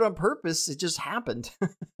didn't do it on purpose. It just happened.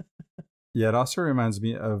 Yeah, it also reminds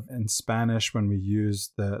me of in Spanish when we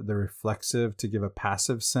use the reflexive to give a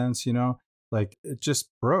passive sense, like it just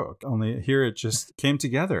broke. Only here it just came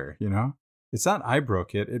together, It's not I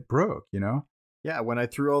broke it, it broke, Yeah, when I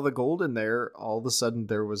threw all the gold in there, all of a sudden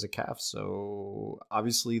there was a calf. So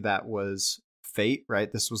obviously that was fate,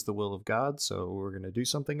 right? This was the will of God. So we're going to do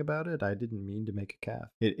something about it. I didn't mean to make a calf.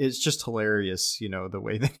 It's just hilarious, the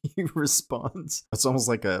way that he responds. It's almost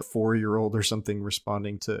like a 4-year-old or something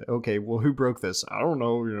responding to, okay, well, who broke this? I don't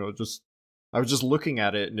know, I was just looking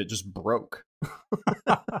at it and it just broke.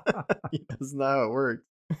 That's not how it worked.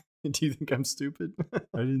 Do you think I'm stupid?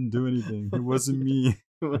 I didn't do anything. It wasn't me.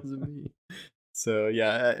 It wasn't me. So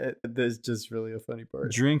yeah, that's just really a funny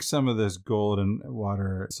part. Drink some of this gold and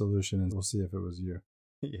water solution and we'll see if it was you.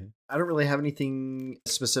 Yeah. I don't really have anything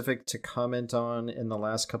specific to comment on in the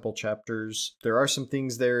last couple chapters. There are some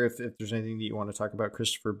things there if there's anything that you want to talk about,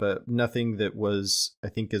 Christopher, but nothing that was, I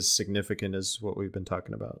think, as significant as what we've been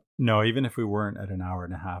talking about. No, even if we weren't at an hour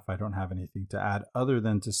and a half, I don't have anything to add other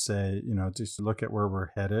than to say, just to look at where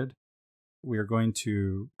we're headed. We are going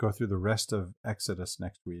to go through the rest of Exodus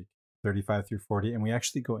next week. 35 through 40, and we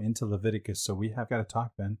actually go into Leviticus. So we have got to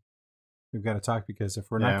talk, Ben. We've got to talk because if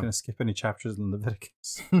we're not going to skip any chapters in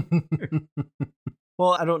Leviticus.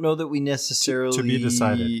 Well, I don't know that we necessarily... To be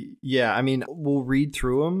decided. Yeah, I mean, we'll read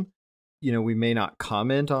through them. We may not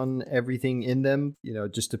comment on everything in them.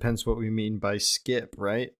 It just depends what we mean by skip,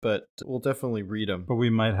 right? But we'll definitely read them. But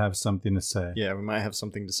we might have something to say. Yeah, we might have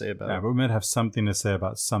something to say about it. Yeah, but we might have something to say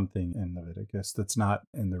about something in Leviticus that's not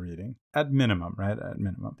in the reading. At minimum, right? At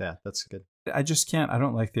minimum. Yeah, that's good. I just can't. I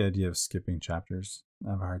don't like the idea of skipping chapters.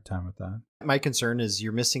 I have a hard time with that. My concern is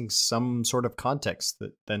you're missing some sort of context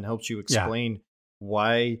that then helps you explain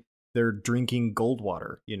why they're drinking gold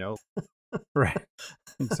water, Right.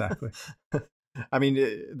 Exactly. I mean,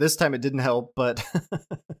 this time it didn't help, but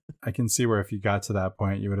I can see where if you got to that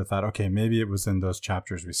point, you would have thought, okay, maybe it was in those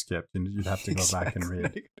chapters we skipped, and you'd have to go back and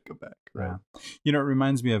read. Go back, right? Yeah. It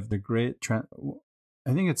reminds me of the great.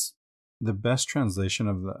 I think it's the best translation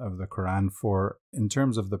of the Quran in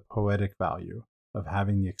terms of the poetic value of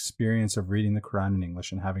having the experience of reading the Quran in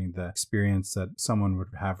English and having the experience that someone would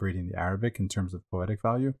have reading the Arabic in terms of poetic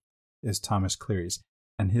value is Thomas Cleary's.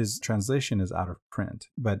 And his translation is out of print.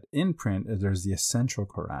 But in print, there's the Essential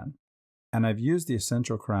Quran. And I've used the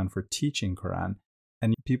Essential Quran for teaching Quran.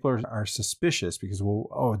 And people are suspicious because,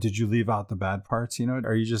 did you leave out the bad parts?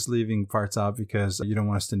 Are you just leaving parts out because you don't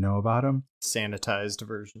want us to know about them? Sanitized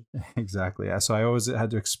version. Exactly. So I always had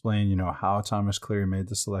to explain, how Thomas Cleary made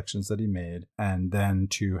the selections that he made. And then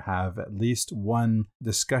to have at least one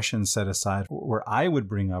discussion set aside where I would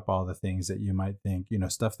bring up all the things that you might think,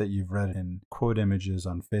 stuff that you've read in quote images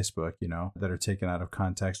on Facebook, that are taken out of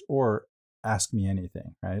context, or ask me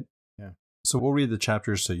anything, right? Yeah. So we'll read the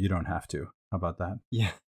chapters so you don't have to. How about that?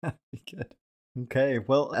 Yeah, good. Okay,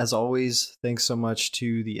 well, as always, thanks so much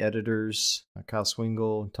to the editors, Kyle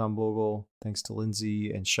Swingle, Tom Bogle. Thanks to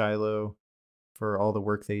Lindsay and Shiloh for all the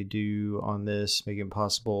work they do on this, making it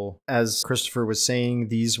possible. As Christopher was saying,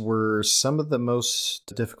 these were some of the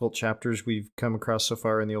most difficult chapters we've come across so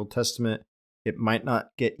far in the Old Testament. It might not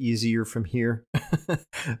get easier from here,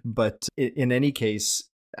 but in any case,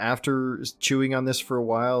 after chewing on this for a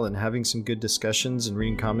while and having some good discussions and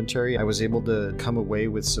reading commentary, I was able to come away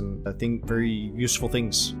with some, I think, very useful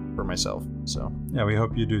things for myself. So yeah, we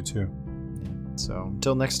hope you do too. So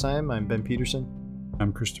until next time, I'm Ben Peterson.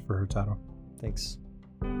 I'm Christopher Hurtado. Thanks.